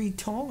every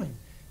time.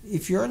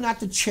 If you're not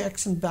the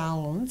checks and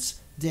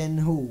balance, then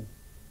who?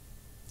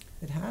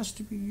 It has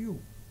to be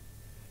you.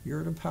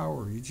 You're the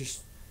power. You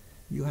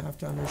have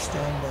to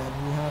understand that,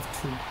 and you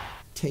have to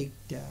take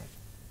that.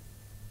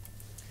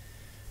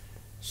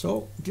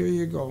 So there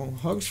you go.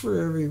 Hugs for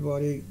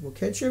everybody. We'll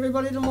catch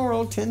everybody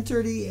tomorrow,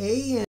 10:30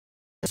 a.m.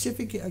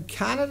 Pacific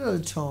Canada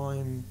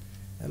time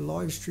at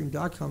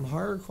livestream.com.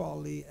 Higher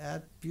quality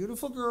at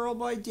Beautiful Girl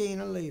by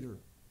Dana later.